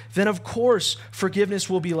self-righteousness, then of course forgiveness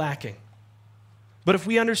will be lacking. But if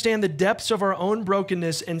we understand the depths of our own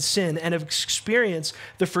brokenness and sin and have experienced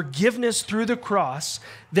the forgiveness through the cross,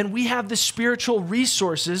 then we have the spiritual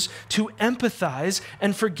resources to empathize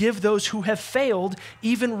and forgive those who have failed,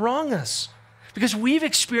 even wrong us. Because we've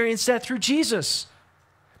experienced that through Jesus.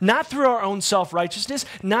 Not through our own self-righteousness,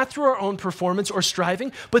 not through our own performance or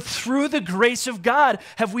striving, but through the grace of God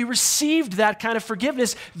have we received that kind of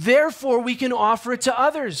forgiveness. Therefore, we can offer it to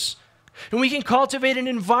others. And we can cultivate an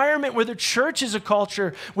environment where the church is a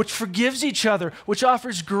culture which forgives each other, which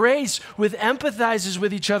offers grace, which empathizes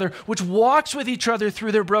with each other, which walks with each other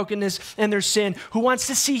through their brokenness and their sin, who wants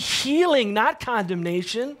to see healing, not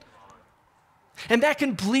condemnation. And that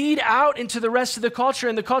can bleed out into the rest of the culture,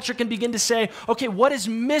 and the culture can begin to say, okay, what is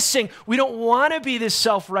missing? We don't want to be this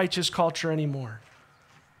self-righteous culture anymore.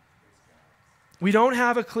 We don't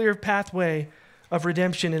have a clear pathway of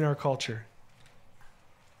redemption in our culture.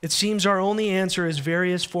 It seems our only answer is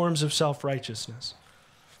various forms of self-righteousness.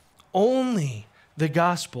 Only the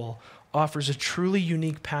gospel offers a truly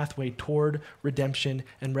unique pathway toward redemption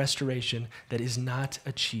and restoration that is not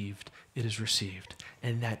achieved, it is received.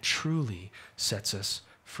 And that truly sets us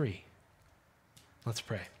free. Let's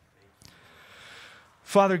pray.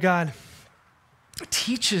 Father God,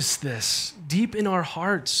 teach us this deep in our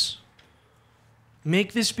hearts.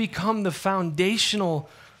 Make this become the foundational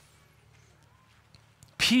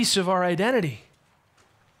piece of our identity.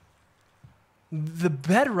 The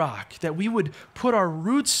bedrock that we would put our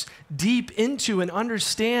roots deep into and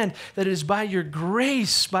understand that it is by your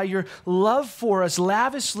grace, by your love for us,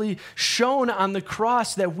 lavishly shown on the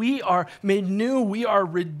cross, that we are made new, we are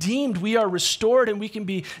redeemed, we are restored, and we can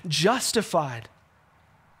be justified.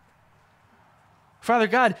 Father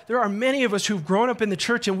God, there are many of us who've grown up in the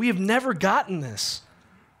church and we have never gotten this.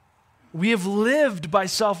 We have lived by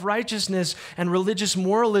self-righteousness and religious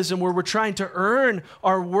moralism where we're trying to earn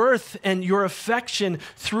our worth and your affection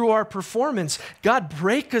through our performance. God,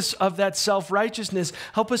 break us of that self-righteousness.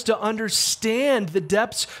 Help us to understand the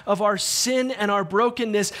depths of our sin and our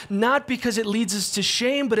brokenness, not because it leads us to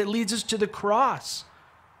shame, but it leads us to the cross,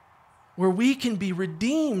 where we can be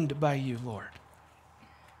redeemed by you, Lord.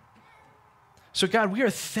 So God, we are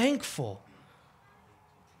thankful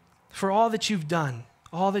for all that you've done,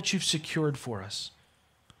 all that you've secured for us.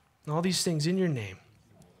 And all these things in your name.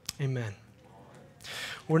 Amen.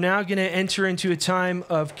 We're now going to enter into a time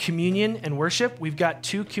of communion and worship. We've got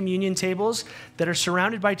 2 communion tables that are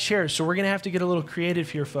surrounded by chairs, so we're going to have to get a little creative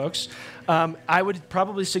here, folks. I would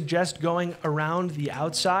probably suggest going around the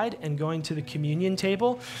outside and going to the communion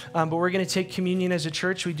table, but we're going to take communion as a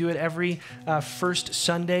church. We do it every first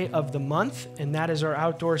Sunday of the month, and that is our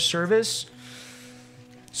outdoor service.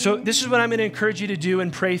 So this is what I'm going to encourage you to do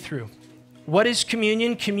and pray through. What is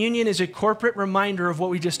communion? Communion is a corporate reminder of what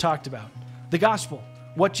we just talked about, the gospel,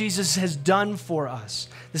 what Jesus has done for us,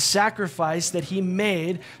 the sacrifice that he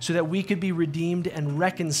made so that we could be redeemed and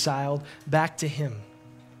reconciled back to him.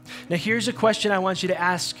 Now, here's a question I want you to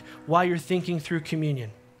ask while you're thinking through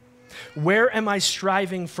communion. Where am I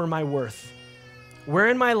striving for my worth? Where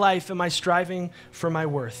in my life am I striving for my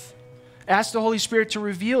worth? Ask the Holy Spirit to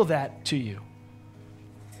reveal that to you.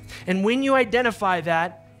 And when you identify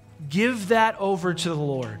that, give that over to the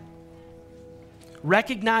Lord.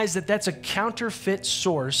 Recognize that that's a counterfeit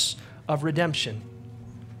source of redemption.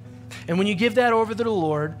 And when you give that over to the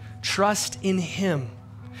Lord, trust in him,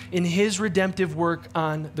 in his redemptive work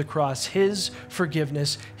on the cross, his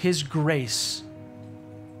forgiveness, his grace.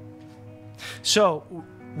 So,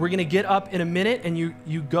 we're going to get up in a minute, and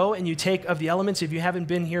you go and you take of the elements. If you haven't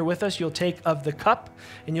been here with us, you'll take of the cup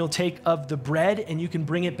and you'll take of the bread, and you can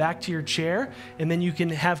bring it back to your chair, and then you can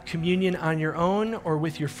have communion on your own or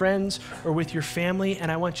with your friends or with your family, and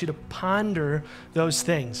I want you to ponder those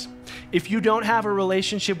things. If you don't have a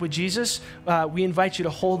relationship with Jesus, we invite you to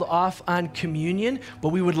hold off on communion, but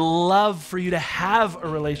we would love for you to have a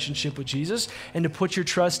relationship with Jesus and to put your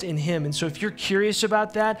trust in him. And so if you're curious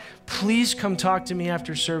about that, please come talk to me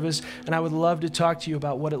after service, and I would love to talk to you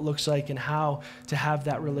about what it looks like and how to have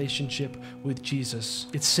that relationship with Jesus.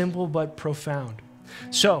 It's simple but profound.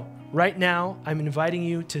 So right now, I'm inviting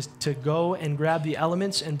you to go and grab the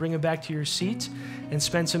elements and bring them back to your seat and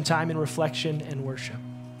spend some time in reflection and worship.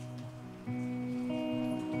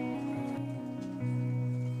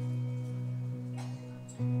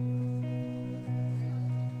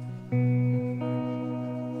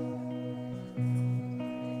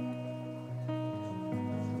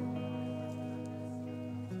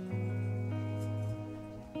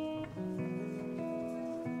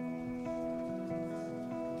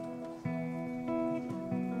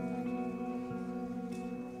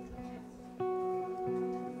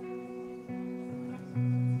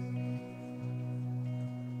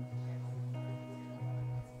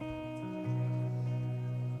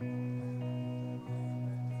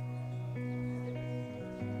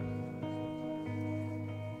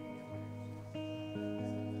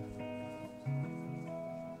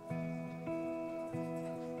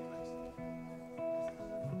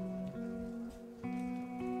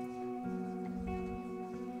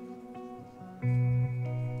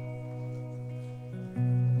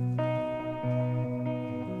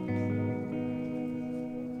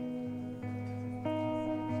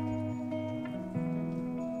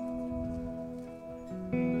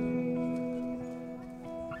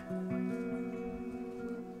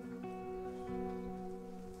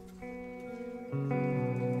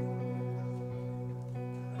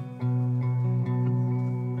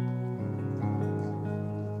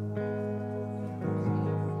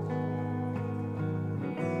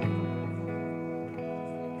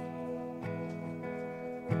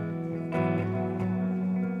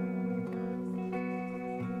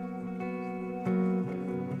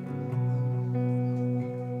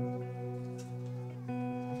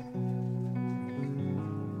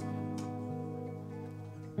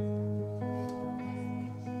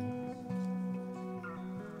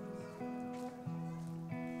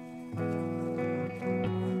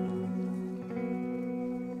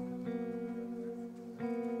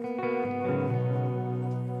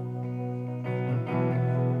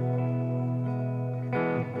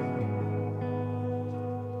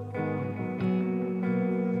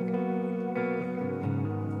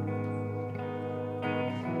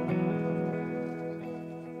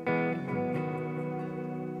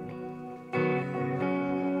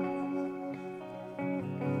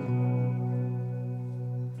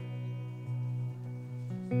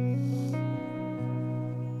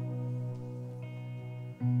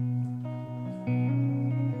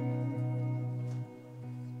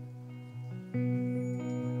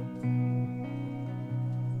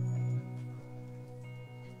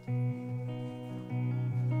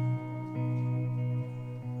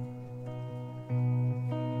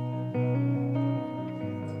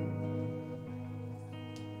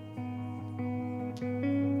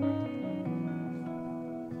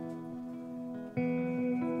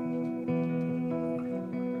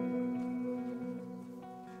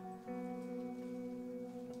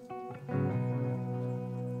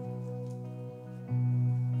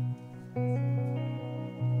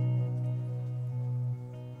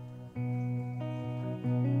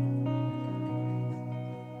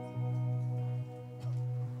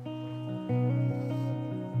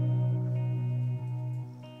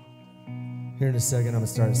 Here in a second, I'm going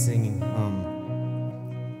to start singing.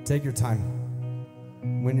 Take your time.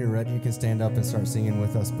 When you're ready, you can stand up and start singing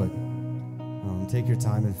with us, but take your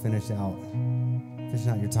time and finish out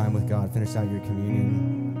your time with God. Finish out your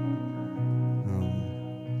communion.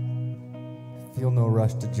 Feel no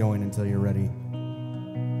rush to join until you're ready.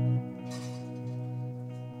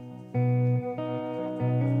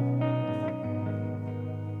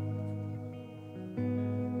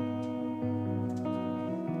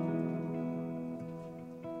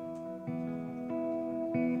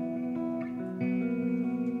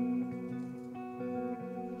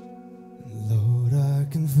 Lord, I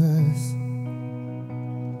confess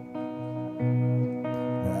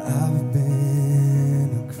I've been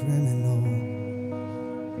a criminal,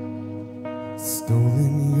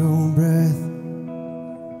 stolen your breath,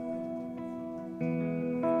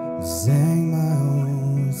 sang my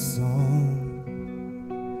own song.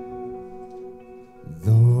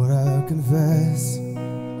 Lord, I confess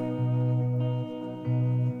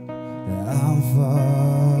that I'm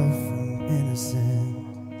far from innocent.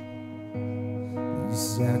 These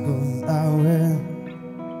shackles I wear,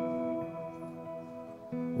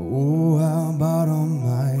 oh, I bought on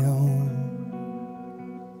my own.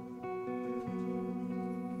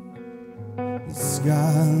 The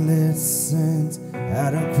scarlet scent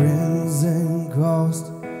at a crimson cost,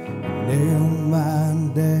 nailed my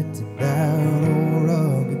debt to that old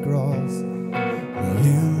rugged cross. The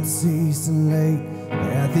empty slate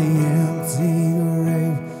at the empty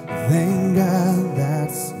grave, thank God that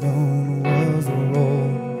stone was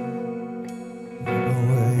rolled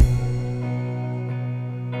away.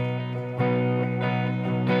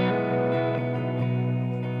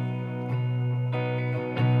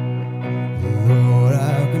 Lord, I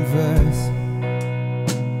confess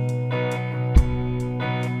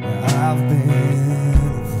I've been a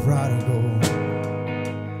prodigal,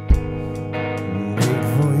 made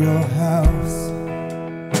for your house,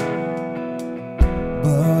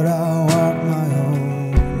 but I walk my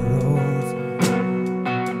own roads.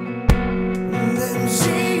 And then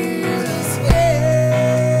Jesus came,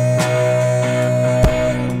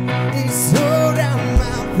 He sold out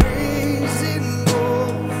my prison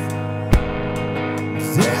walls.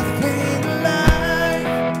 Death came alive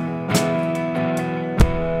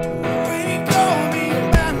when He called me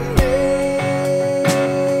by name.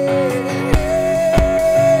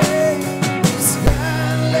 The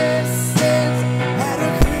scarlet scent had a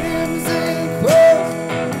crimson cross,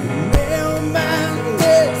 nailed my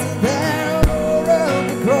neck to that old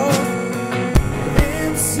rugged cross.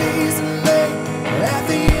 In season late at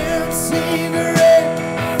the empty grave,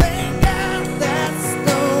 thank God that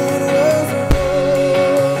stone was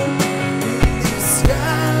rolled. The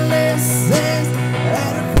scarlet scent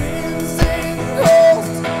had a crimson cross,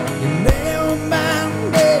 nailed my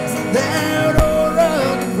neck to that old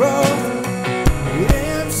rugged cross.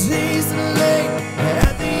 In season late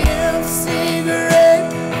at the empty grave,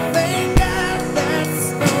 thank God that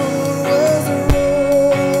stone was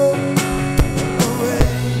rolled away.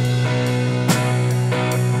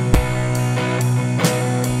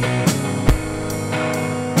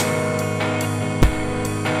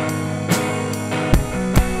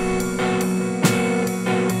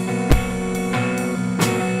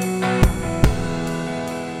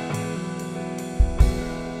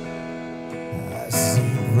 I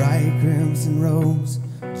see bright crimson robes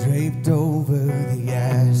draped over the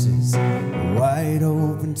ashes, a wide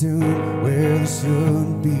open tomb where there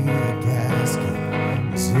should be a casket.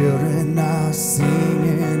 Children are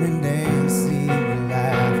singing and dancing and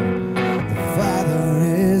laughing. The Father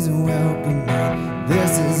is welcoming.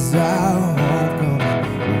 This is our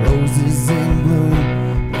homecoming. Roses in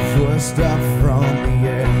bloom, pushed up from the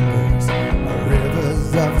embers.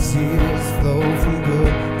 Rivers of tears flow from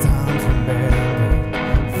good times remembered.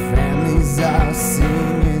 Families are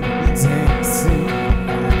singing and dancing.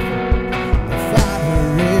 The Father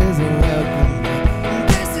is welcoming.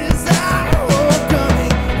 This is our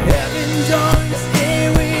homecoming. Heaven joins in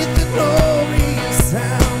with the glorious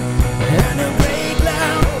sound, and a great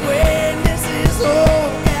loud witnesses all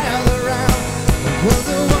gather round. 'Cause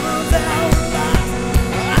the ones that were lost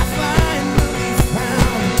are finally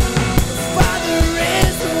found. The Father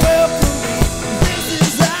is welcoming. This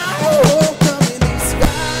is our homecoming.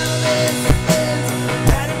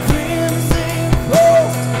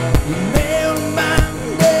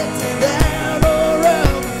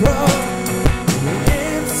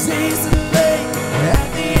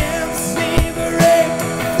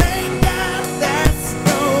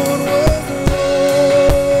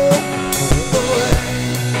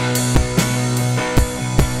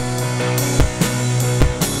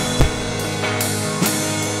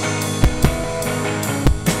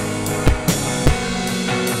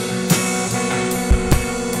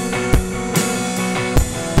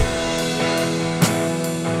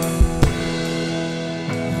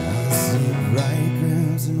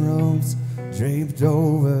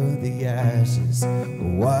 over the ashes, a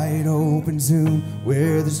wide open tomb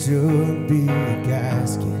where there should be a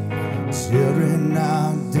casket. Children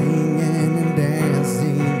are singing and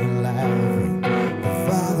dancing and laughing. The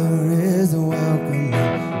Father is welcoming.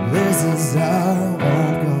 This is our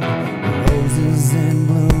homecoming. Roses in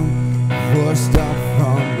bloom, washed up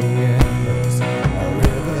from the embers.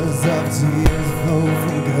 Rivers of tears flow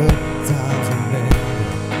from good times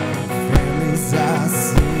remembered. Families are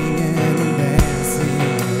singing and dancing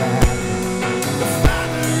and laughing. The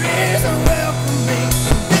Father is welcoming.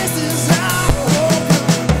 This is our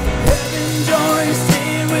homecoming. Heaven joins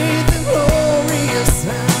in with the glorious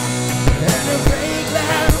sound, and a great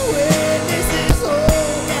loud witnesses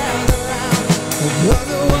all gather round. Of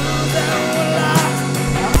the ones that were lost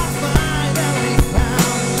are finally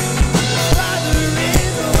found. The Father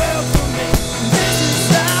is welcoming. This is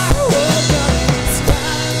our homecoming.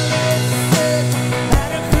 Scarlet set at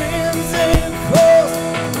a crimson cross.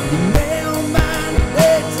 You nail my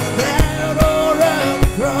head to that or a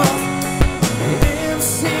cross.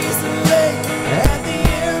 MC's late at the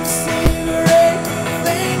MC grave.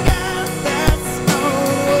 Thank God that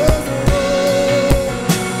stone was rolled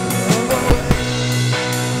away.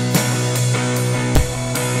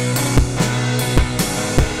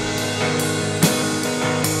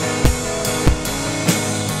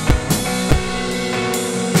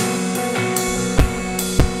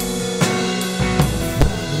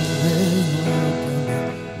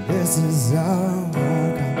 This is our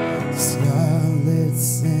homecoming. Scarlet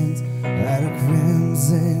scent at a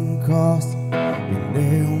crimson cost. You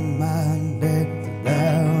nail my dead to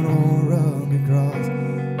that old rugged cross.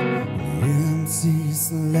 An empty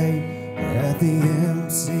slate at the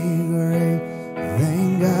empty grave.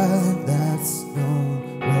 Thank God that stone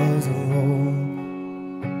was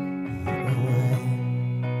rolled away.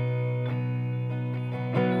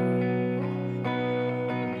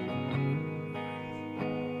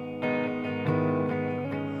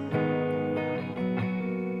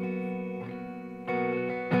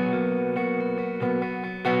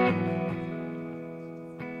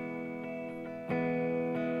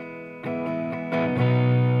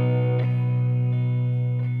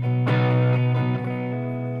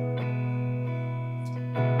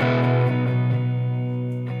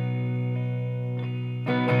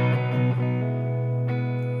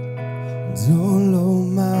 Oh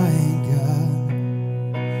my God,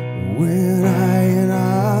 when I in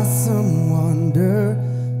awesome wonder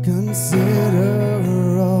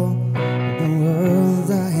consider all the world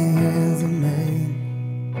thy hands have made,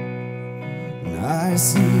 and I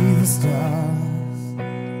see the stars,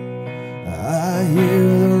 I hear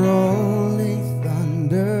the rolling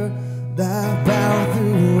thunder that bow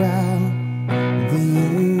throughout the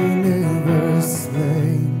universe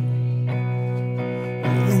played.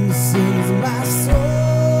 Then sings my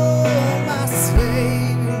soul, my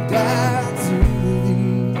Savior God, to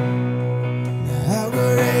thee. How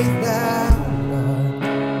great thou art,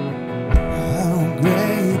 how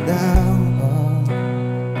great thou art.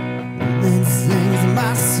 Then sings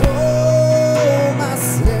my soul, my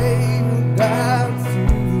Savior God, to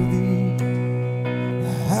thee.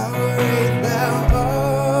 How great thou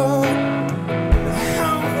art,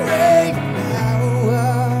 how great thou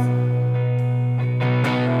art.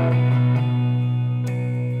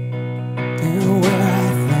 And when I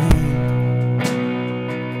think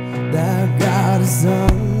that God is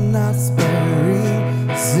Son not sparing,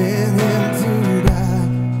 sent him to die,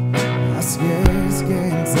 I scarce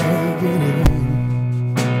can take it in.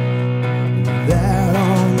 That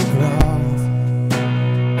on the cross,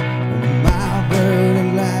 my burden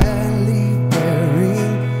gladly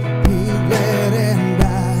bearing, he bled and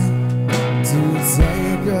died to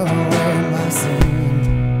take away my sin.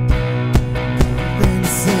 Then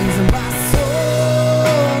sings my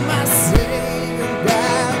soul, my Savior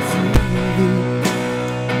God, to thee.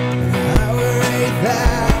 How great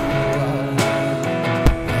thou art,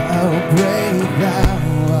 how great thou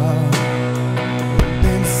art.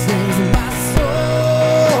 Then sings my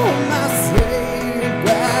soul, my Savior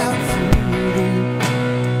God, to thee.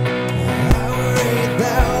 How great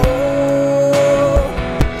thou art,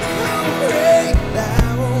 how great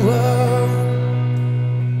thou art.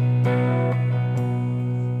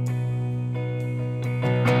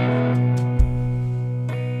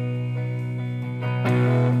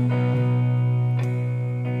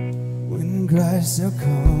 When Christ shall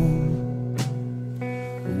come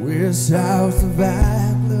with shouts of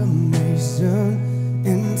acclamation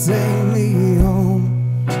and take me home,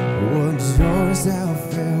 what joy shall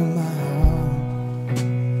fill my heart.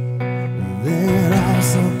 Then I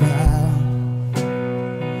shall bow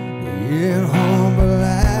in humble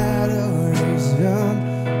adoration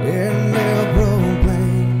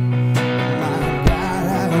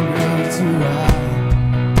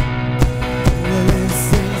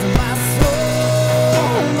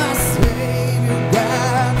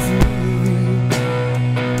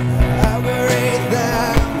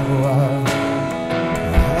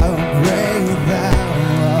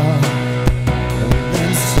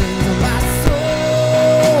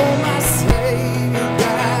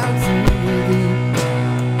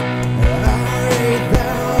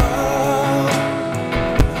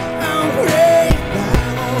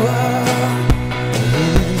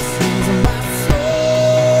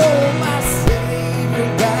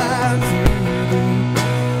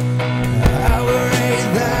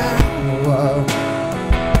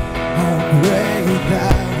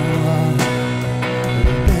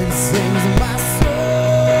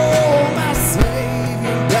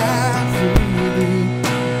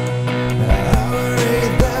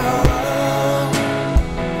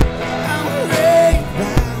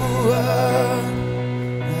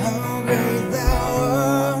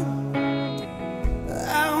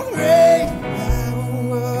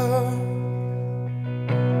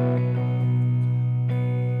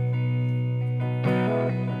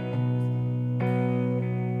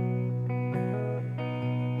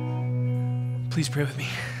Please pray with me.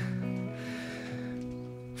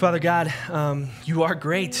 Father God, you are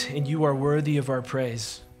great and you are worthy of our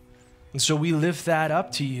praise. And so we lift that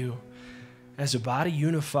up to you as a body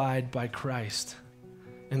unified by Christ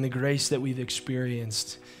and the grace that we've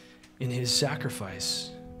experienced in his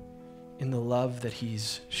sacrifice, in the love that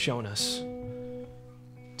he's shown us.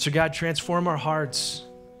 So God, transform our hearts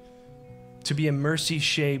to be a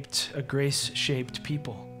mercy-shaped, a grace-shaped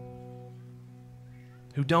people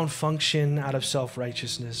who don't function out of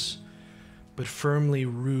self-righteousness, but firmly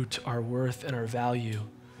root our worth and our value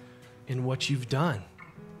in what you've done,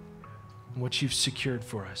 and what you've secured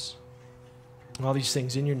for us. And all these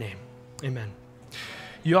things in your name. Amen.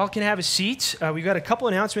 You all can have a seat. We've got a couple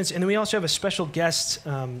announcements, and then we also have a special guest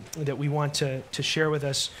that we want to share with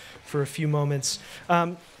us for a few moments.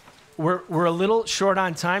 We're a little short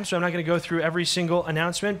on time, so I'm not going to go through every single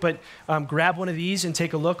announcement, but grab one of these and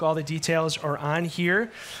take a look. All the details are on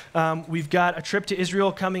here. We've got a trip to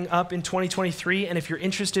Israel coming up in 2023, and if you're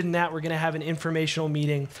interested in that, we're going to have an informational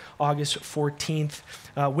meeting August 14th.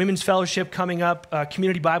 Women's Fellowship coming up.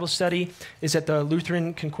 Community Bible Study is at the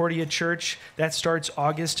Lutheran Concordia Church. That starts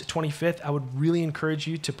August 25th. I would really encourage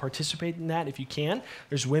you to participate in that if you can.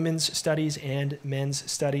 There's women's studies and men's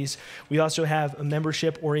studies. We also have a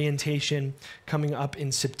membership orientation coming up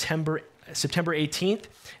in September 18th,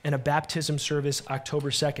 and a baptism service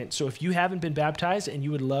October 2nd. So if you haven't been baptized and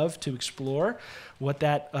you would love to explore what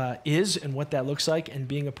that is and what that looks like and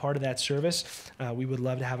being a part of that service, we would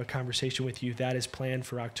love to have a conversation with you. That is planned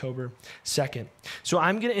for October 2nd. So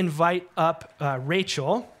I'm going to invite up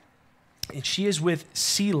Rachel, and she is with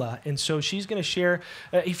Sela, and so she's going to share.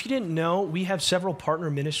 If you didn't know, we have several partner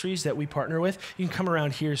ministries that we partner with. You can come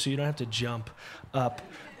around here so you don't have to jump up.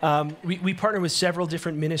 We partner with several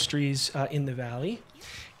different ministries in the Valley,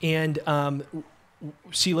 and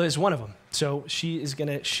Sela is one of them. So she is going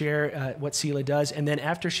to share what Sela does, and then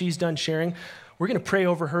after she's done sharing, we're going to pray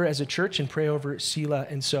over her as a church and pray over Sela,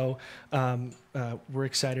 and so we're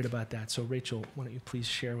excited about that. So Rachel, why don't you please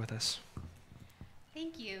share with us?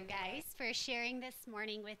 Thank you, guys, for sharing this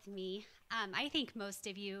morning with me. I think most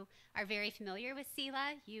of you are very familiar with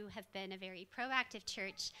Sela. You have been a very proactive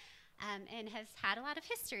church and has had a lot of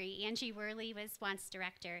history. Angie Worley was once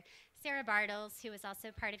director. Sarah Bartles, who is also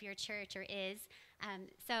part of your church, or is.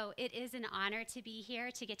 So it is an honor to be here,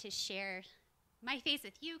 to get to share my face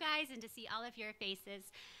with you guys and to see all of your faces,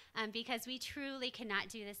 because we truly cannot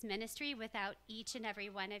do this ministry without each and every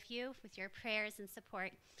one of you, with your prayers and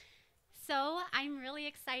support. So I'm really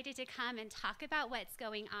excited to come and talk about what's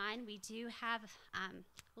going on. We do have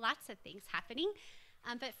lots of things happening.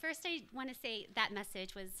 But first I want to say that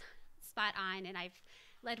message was spot on, and I've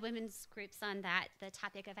led women's groups on that, the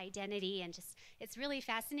topic of identity, and just it's really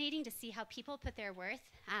fascinating to see how people put their worth,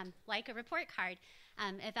 like a report card,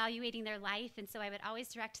 evaluating their life. And so I would always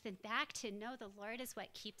direct them back to know the Lord is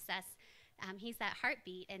what keeps us. He's that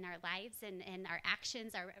heartbeat in our lives, and our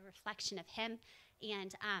actions are a reflection of him.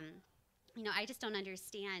 And I just don't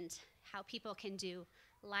understand how people can do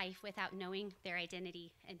life without knowing their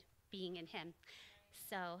identity and being in him.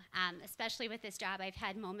 So especially with this job, I've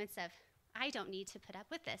had moments of, I don't need to put up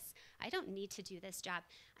with this. I don't need to do this job.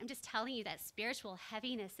 I'm just telling you that spiritual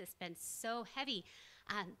heaviness has been so heavy.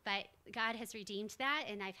 But God has redeemed that,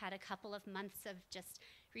 and I've had a couple of months of just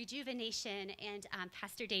rejuvenation. And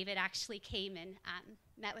Pastor David actually came and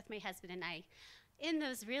met with my husband and I. In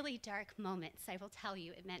those really dark moments, I will tell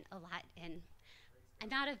you, it meant a lot, and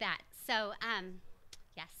I'm out of that. So,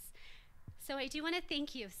 yes. So I do want to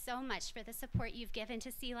thank you so much for the support you've given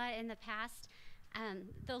to Sela in the past.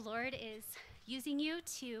 The Lord is using you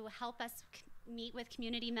to help us meet with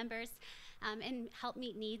community members and help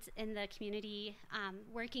meet needs in the community,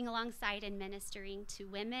 working alongside and ministering to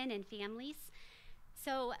women and families.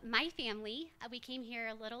 So my family, we came here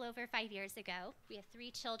a little over 5 years ago. We have 3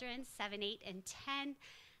 children, 7, 8, and 10,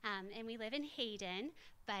 and we live in Hayden,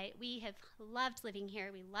 but we have loved living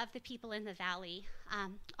here. We love the people in the Valley,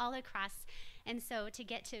 all across. And so to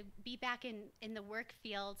get to be back in the work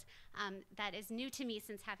field, that is new to me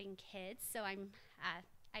since having kids. So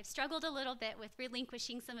I've struggled a little bit with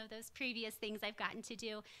relinquishing some of those previous things I've gotten to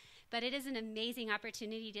do, but it is an amazing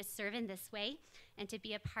opportunity to serve in this way and to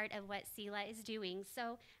be a part of what Sela is doing.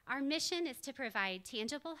 So our mission is to provide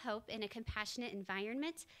tangible hope in a compassionate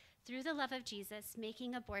environment through the love of Jesus,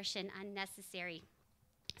 making abortion unnecessary.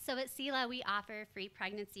 So at Sela, we offer free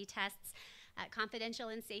pregnancy tests, confidential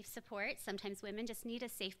and safe support. Sometimes women just need a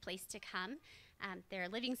safe place to come. Their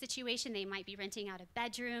living situation, they might be renting out a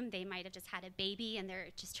bedroom, they might have just had a baby, and they're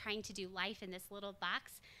just trying to do life in this little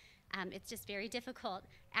box. It's just very difficult.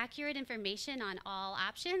 Accurate information on all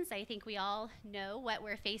options. I think we all know what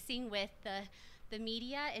we're facing with the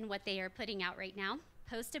media and what they are putting out right now.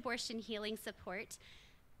 Post-abortion healing support.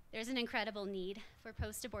 There's an incredible need for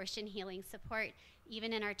post-abortion healing support,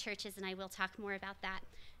 even in our churches, and I will talk more about that.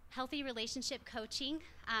 Healthy relationship coaching.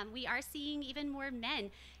 We are seeing even more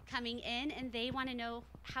men coming in, and they want to know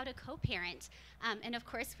how to co-parent. And of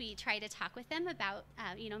course, we try to talk with them about,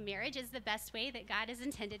 marriage is the best way that God has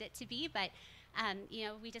intended it to be, but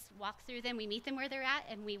we just walk through them, we meet them where they're at,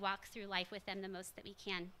 and we walk through life with them the most that we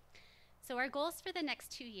can. So our goals for the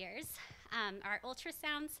next 2 years are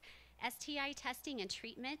ultrasounds, STI testing, and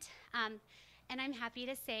treatment. And I'm happy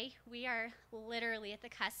to say we are literally at the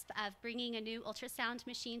cusp of bringing a new ultrasound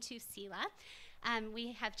machine to Selah.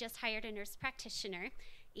 We have just hired a nurse practitioner,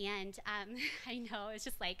 and I know it's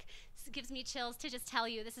just like, it gives me chills to just tell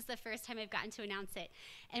you this is the first time I've gotten to announce it.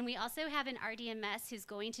 And we also have an RDMS who's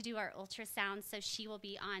going to do our ultrasounds, so she will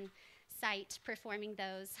be on site performing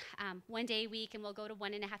those 1 day a week, and we'll go to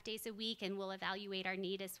 1.5 days a week, and we'll evaluate our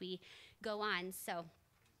need as we go on. So,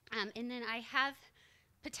 and then I have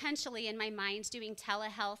potentially in my mind doing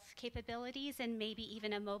telehealth capabilities and maybe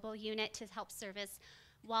even a mobile unit to help service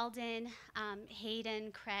Walden,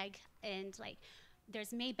 Hayden, Craig, and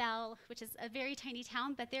there's Maybell, which is a very tiny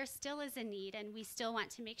town, but there still is a need, and we still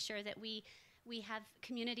want to make sure that we have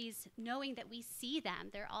communities knowing that we see them.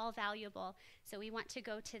 They're all valuable, so we want to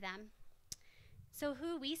go to them. So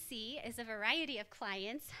who we see is a variety of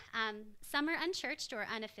clients. Some are unchurched or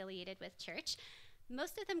unaffiliated with church.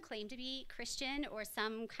 Most of them claim to be Christian or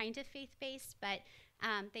some kind of faith-based, but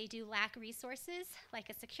they do lack resources like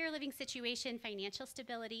a secure living situation, financial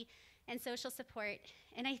stability, and social support.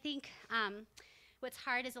 And I think what's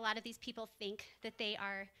hard is a lot of these people think that they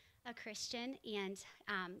are a Christian, and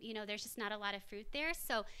there's just not a lot of fruit there.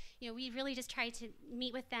 So we really just try to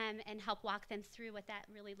meet with them and help walk them through what that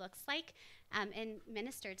really looks like and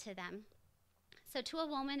minister to them. So to a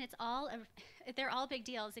woman, they're all big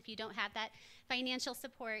deals if you don't have that financial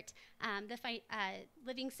support. The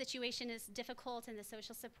living situation is difficult, and the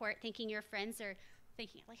social support, thinking your friends are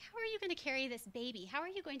thinking, like, how are you going to carry this baby? How are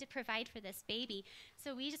you going to provide for this baby?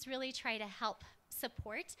 So we just really try to help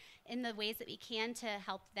support in the ways that we can to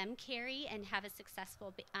help them carry and have a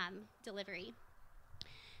successful delivery.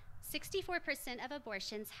 64% of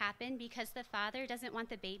abortions happen because the father doesn't want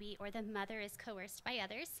the baby or the mother is coerced by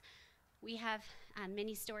others. We have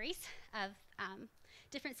many stories of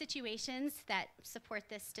different situations that support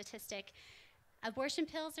this statistic. Abortion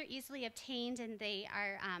pills are easily obtained, and they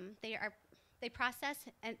process,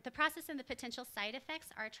 and the process and the potential side effects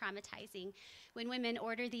are traumatizing. When women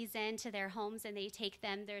order these into their homes and they take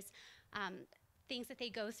them, there's things that they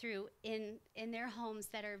go through in their homes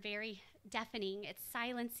that are very deafening. It's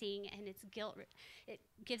silencing, and it's guilt. It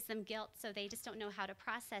gives them guilt, so they just don't know how to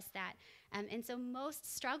process that. And so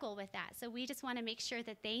most struggle with that. So we just want to make sure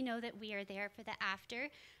that they know that we are there for the after.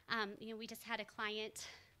 We just had a client.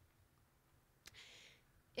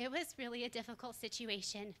 It was really a difficult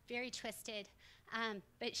situation, very twisted.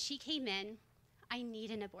 But she came in, I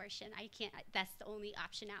need an abortion. I can't, that's the only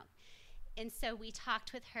option out. And so we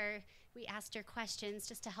talked with her. We asked her questions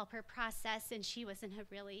just to help her process, and she was in a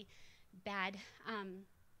really bad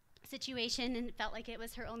situation and felt like it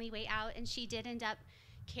was her only way out, and she did end up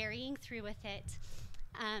carrying through with it.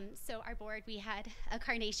 So our board, we had a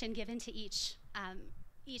carnation given to each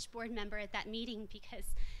board member at that meeting because,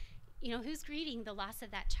 who's grieving the loss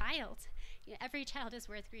of that child? Every child is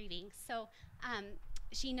worth grieving. So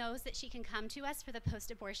she knows that she can come to us for the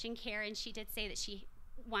post-abortion care, and she did say that she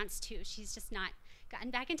wants to. She's just not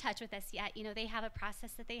gotten back in touch with us yet. They have a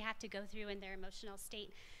process that they have to go through in their emotional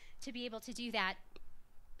state to be able to do that.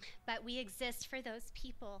 But we exist for those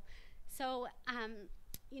people. So,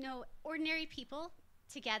 ordinary people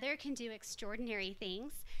together can do extraordinary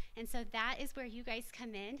things. And so that is where you guys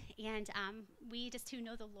come in. And we just who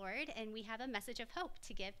know the Lord, and we have a message of hope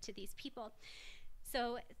to give to these people.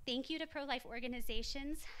 So thank you to pro-life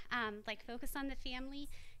organizations like Focus on the Family,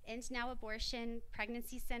 End Now Abortion,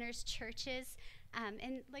 pregnancy centers, churches,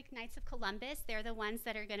 and like Knights of Columbus. They're the ones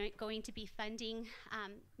that are going to be funding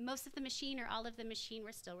most of the machine or all of the machine.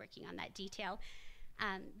 We're still working on that detail.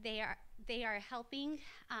 They are helping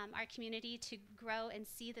our community to grow and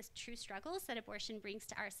see the true struggles that abortion brings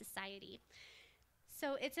to our society.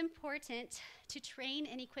 So it's important to train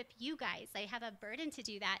and equip you guys. I have a burden to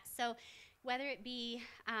do that. So whether it be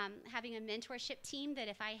having a mentorship team, that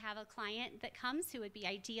if I have a client that comes who would be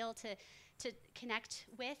ideal to connect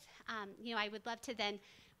with, I would love to then,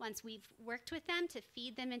 once we've worked with them, to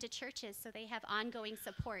feed them into churches so they have ongoing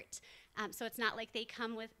support. So it's not like they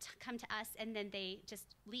come to us and then they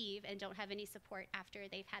just leave and don't have any support after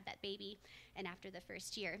they've had that baby and after the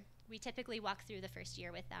first year. We typically walk through the first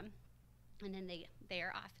year with them, and then they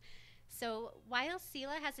are off. So while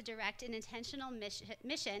Selah has a direct and intentional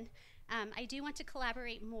mission, I do want to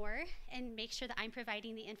collaborate more and make sure that I'm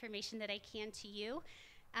providing the information that I can to you.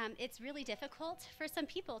 It's really difficult for some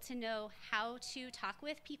people to know how to talk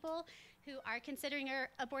with people who are considering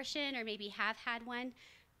abortion or maybe have had one.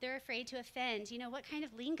 They're afraid to offend. What kind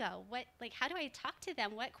of lingo? How do I talk to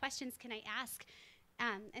them? What questions can I ask?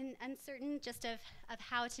 And uncertain just of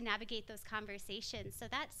how to navigate those conversations. So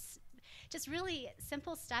that's just really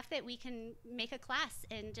simple stuff that we can make a class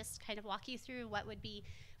and just kind of walk you through what would be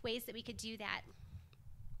ways that we could do that.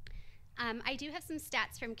 I do have some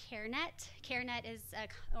stats from CareNet. CareNet is an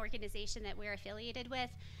organization that we're affiliated with.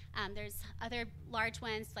 There's other large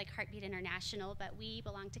ones like Heartbeat International, but we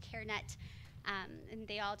belong to CareNet, and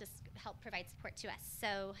they all just help provide support to us.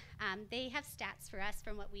 So they have stats for us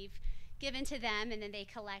from what we've given to them, and then they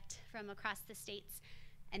collect from across the states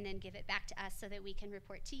and then give it back to us so that we can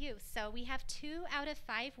report to you. So we have 2 out of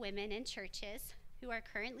 5 women in churches who are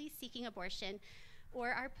currently seeking abortion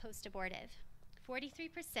or are post-abortive.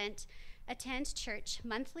 43% attend church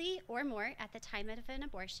monthly or more at the time of an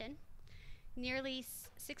abortion. Nearly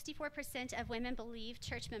 64% of women believe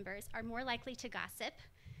church members are more likely to gossip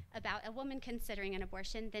about a woman considering an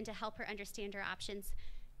abortion than to help her understand her options.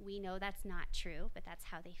 We know that's not true, but that's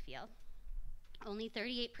how they feel. Only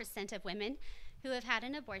 38% of women who have had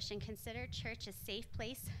an abortion consider church a safe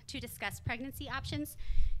place to discuss pregnancy options,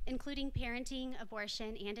 including parenting,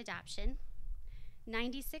 abortion, and adoption.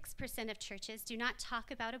 96% of churches do not talk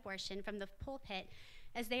about abortion from the pulpit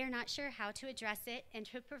as they are not sure how to address it and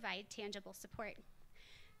to provide tangible support.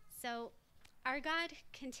 So our God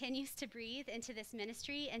continues to breathe into this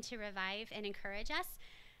ministry and to revive and encourage us.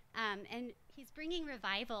 And he's bringing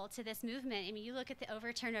revival to this movement. I mean, you look at the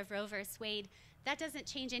overturn of Roe v. Wade, that doesn't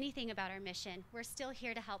change anything about our mission. We're still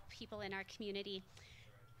here to help people in our community.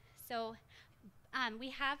 So we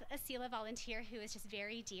have a Selah volunteer who is just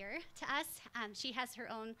very dear to us. She has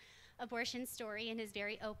her own abortion story and is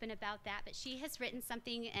very open about that, but she has written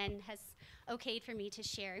something and has okayed for me to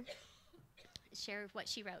share what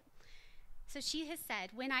she wrote. So she has said,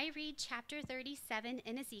 when I read chapter 37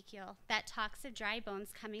 in Ezekiel that talks of dry bones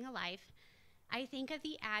coming alive, I think of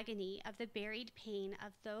the agony of the buried pain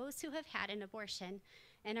of those who have had an abortion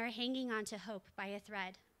and are hanging on to hope by a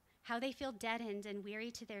thread, how they feel deadened and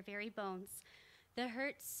weary to their very bones, the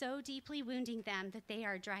hurt so deeply wounding them that they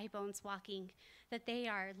are dry bones walking, that they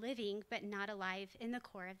are living but not alive in the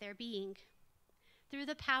core of their being. Through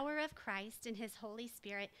the power of Christ and his Holy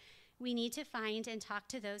Spirit, we need to find and talk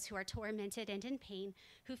to those who are tormented and in pain,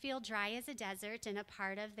 who feel dry as a desert and a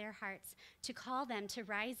part of their hearts, to call them to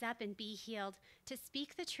rise up and be healed, to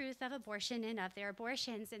speak the truth of abortion and of their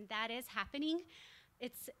abortions, and that is happening.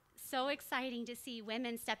 It's so exciting to see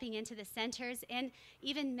women stepping into the centers, and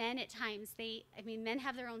even men at times. Men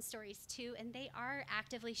have their own stories too, and they are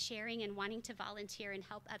actively sharing and wanting to volunteer and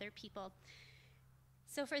help other people.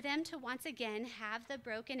 So for them to once again have the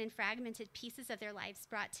broken and fragmented pieces of their lives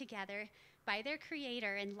brought together by their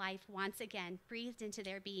Creator and life once again breathed into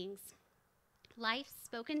their beings. Life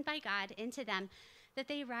spoken by God into them, that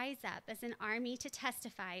they rise up as an army to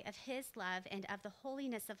testify of his love and of the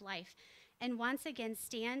holiness of life, and once again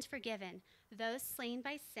stand forgiven, those slain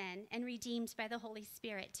by sin and redeemed by the Holy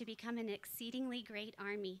Spirit, to become an exceedingly great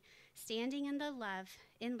army, standing in love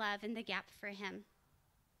in the gap for him.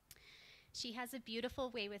 She has a beautiful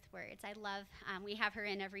way with words. I love, we have her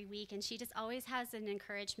in every week, and she just always has an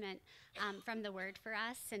encouragement from the word for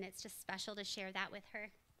us, and it's just special to share that with her.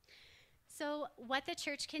 So what the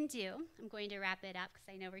church can do, I'm going to wrap it up because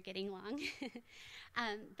I know we're getting long,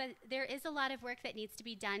 but there is a lot of work that needs to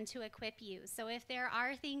be done to equip you. So if there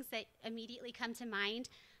are things that immediately come to mind,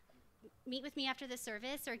 meet with me after the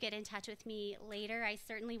service or get in touch with me later. I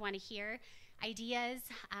certainly want to hear ideas,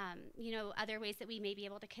 other ways that we may be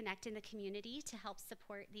able to connect in the community to help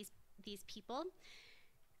support these people.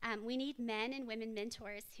 We need men and women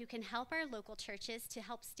mentors who can help our local churches to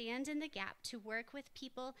help stand in the gap, to work with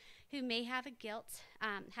people who may have guilt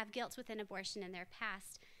within abortion in their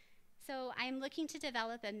past. So I'm looking to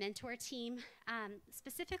develop a mentor team,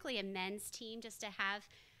 specifically a men's team, just to have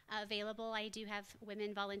available. I do have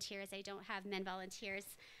women volunteers. I don't have men volunteers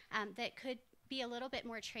that could be a little bit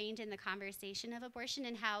more trained in the conversation of abortion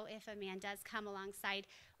and how, if a man does come alongside,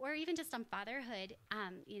 or even just on fatherhood,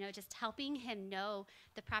 just helping him know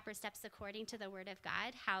the proper steps according to the Word of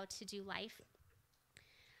God, how to do life.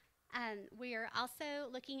 We are also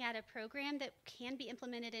looking at a program that can be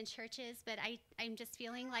implemented in churches, but I'm just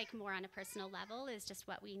feeling like more on a personal level is just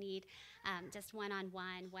what we need, just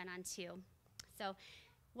one-on-one, one-on-two. So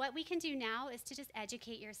what we can do now is to just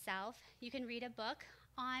educate yourself. You can read a book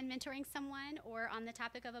on mentoring someone or on the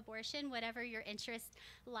topic of abortion, whatever your interests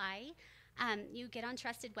lie. You get on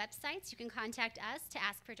trusted websites. You can contact us to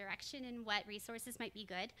ask for direction and what resources might be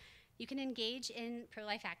good. You can engage in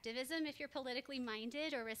pro-life activism if you're politically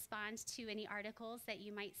minded or respond to any articles that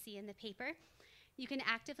you might see in the paper. You can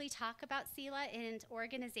actively talk about Selah and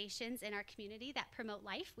organizations in our community that promote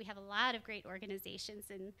life. We have a lot of great organizations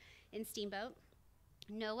in Steamboat.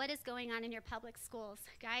 Know what is going on in your public schools.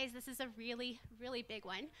 Guys, this is a really, really big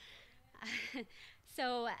one.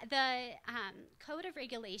 So the Code of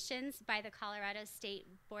Regulations by the Colorado State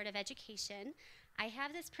Board of Education, I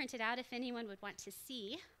have this printed out if anyone would want to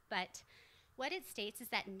see, but what it states is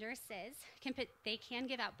that nurses can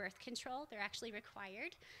give out birth control. They're actually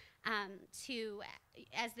required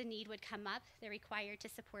as the need would come up, they're required to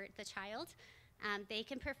support the child. They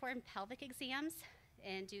can perform pelvic exams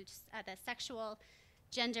and do the sexual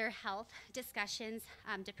gender health discussions,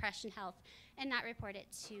 depression health, and not report it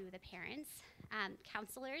to the parents.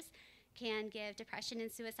 Counselors can give depression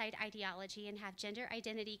and suicide ideology and have gender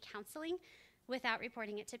identity counseling without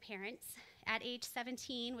reporting it to parents. At age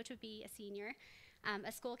 17, which would be a senior,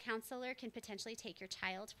 a school counselor can potentially take your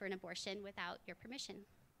child for an abortion without your permission.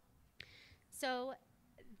 So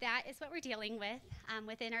that is what we're dealing with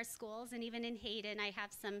within our schools, and even in Hayden, I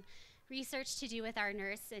have some research to do with our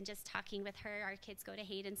nurse and just talking with her. Our kids go to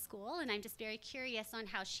Hayden School, and I'm just very curious on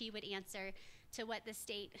how she would answer to what the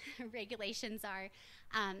state regulations are,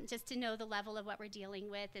 just to know the level of what we're dealing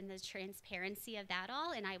with and the transparency of that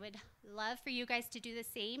all. And I would love for you guys to do the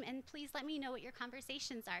same, and please let me know what your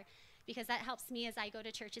conversations are, because that helps me as I go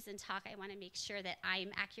to churches and talk. I want to make sure that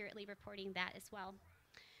I'm accurately reporting that as well.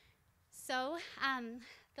 So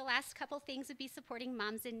the last couple things would be supporting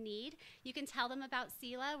moms in need. You can tell them about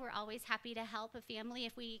Selah. We're always happy to help a family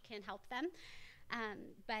if we can help them.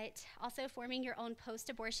 But also forming your own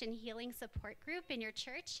post-abortion healing support group in your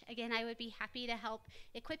church. Again, I would be happy to help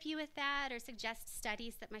equip you with that or suggest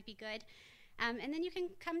studies that might be good. And then you can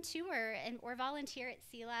come tour or volunteer at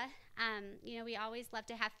Selah. You know, we always love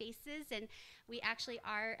to have faces, and we actually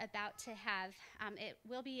are about to have, it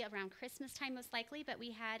will be around Christmas time most likely, but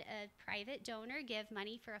we had a private donor give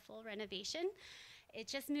money for a full renovation. It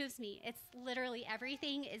just moves me. It's literally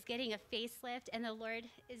everything is getting a facelift, and the Lord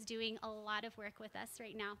is doing a lot of work with us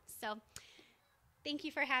right now. So thank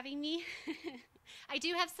you for having me. I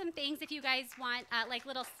do have some things if you guys want, like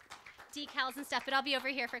little decals and stuff, but I'll be over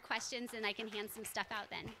here for questions, and I can hand some stuff out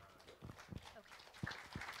then. Okay.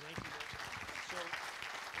 Thank you. So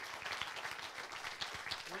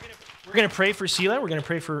we're gonna pray for Selah. We're gonna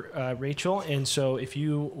pray for Rachel, and so if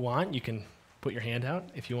you want, you can put your hand out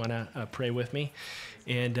if you want to pray with me,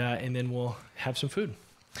 and then we'll have some food.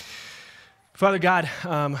 Father God,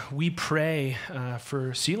 we pray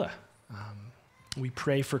for Selah. We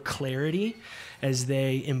pray for clarity as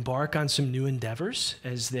they embark on some new endeavors,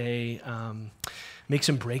 as they make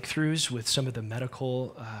some breakthroughs with some of the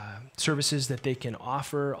medical services that they can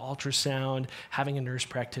offer, ultrasound, having a nurse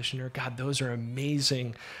practitioner. God, those are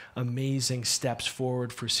amazing, amazing steps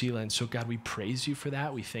forward for Selah. And so, God, we praise you for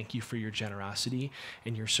that. We thank you for your generosity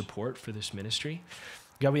and your support for this ministry.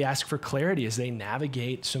 God, we ask for clarity as they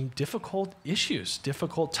navigate some difficult issues,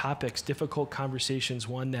 difficult topics, difficult conversations,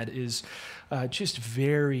 one that is just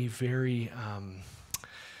very, very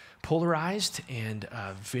polarized and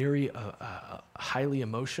very highly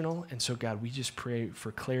emotional. And so, God, we just pray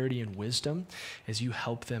for clarity and wisdom as you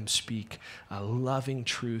help them speak loving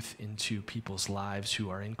truth into people's lives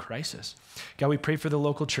who are in crisis. God, we pray for the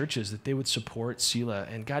local churches that they would support Selah.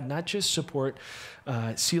 And God, not just support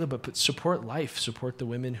Selah, but support life, support the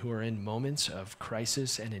women who are in moments of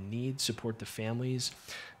crisis and in need, support the families,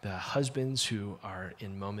 the husbands who are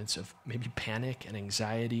in moments of maybe panic and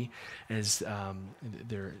anxiety as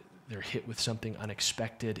they're hit with something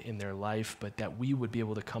unexpected in their life, but that we would be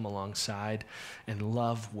able to come alongside and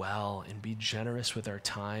love well and be generous with our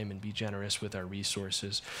time and be generous with our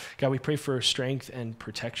resources. God, we pray for strength and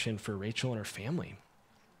protection for Rachel and her family.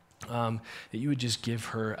 That you would just give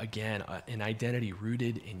her, again, an identity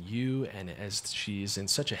rooted in you, and as she's in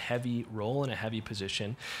such a heavy role and a heavy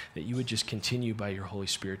position, that you would just continue by your Holy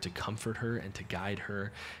Spirit to comfort her and to guide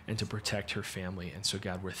her and to protect her family. And so,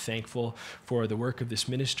 God, we're thankful for the work of this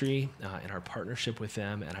ministry and our partnership with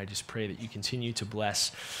them, and I just pray that you continue to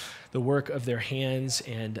bless the work of their hands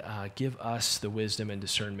and give us the wisdom and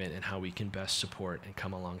discernment in how we can best support and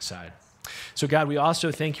come alongside. So, God, we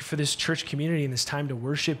also thank you for this church community and this time to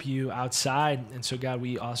worship you outside. And so, God,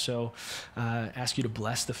 we also ask you to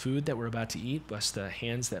bless the food that we're about to eat, bless the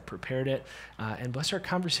hands that prepared it, and bless our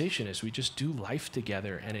conversation as we just do life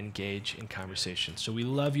together and engage in conversation. So we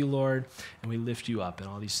love you, Lord, and we lift you up and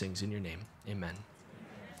all these things in your name. Amen.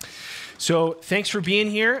 So thanks for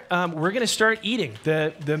being here. We're going to start eating.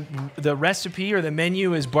 The recipe or the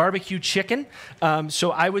menu is barbecue chicken.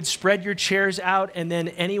 So I would spread your chairs out, and then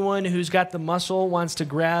anyone who's got the muscle wants to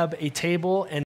grab a table and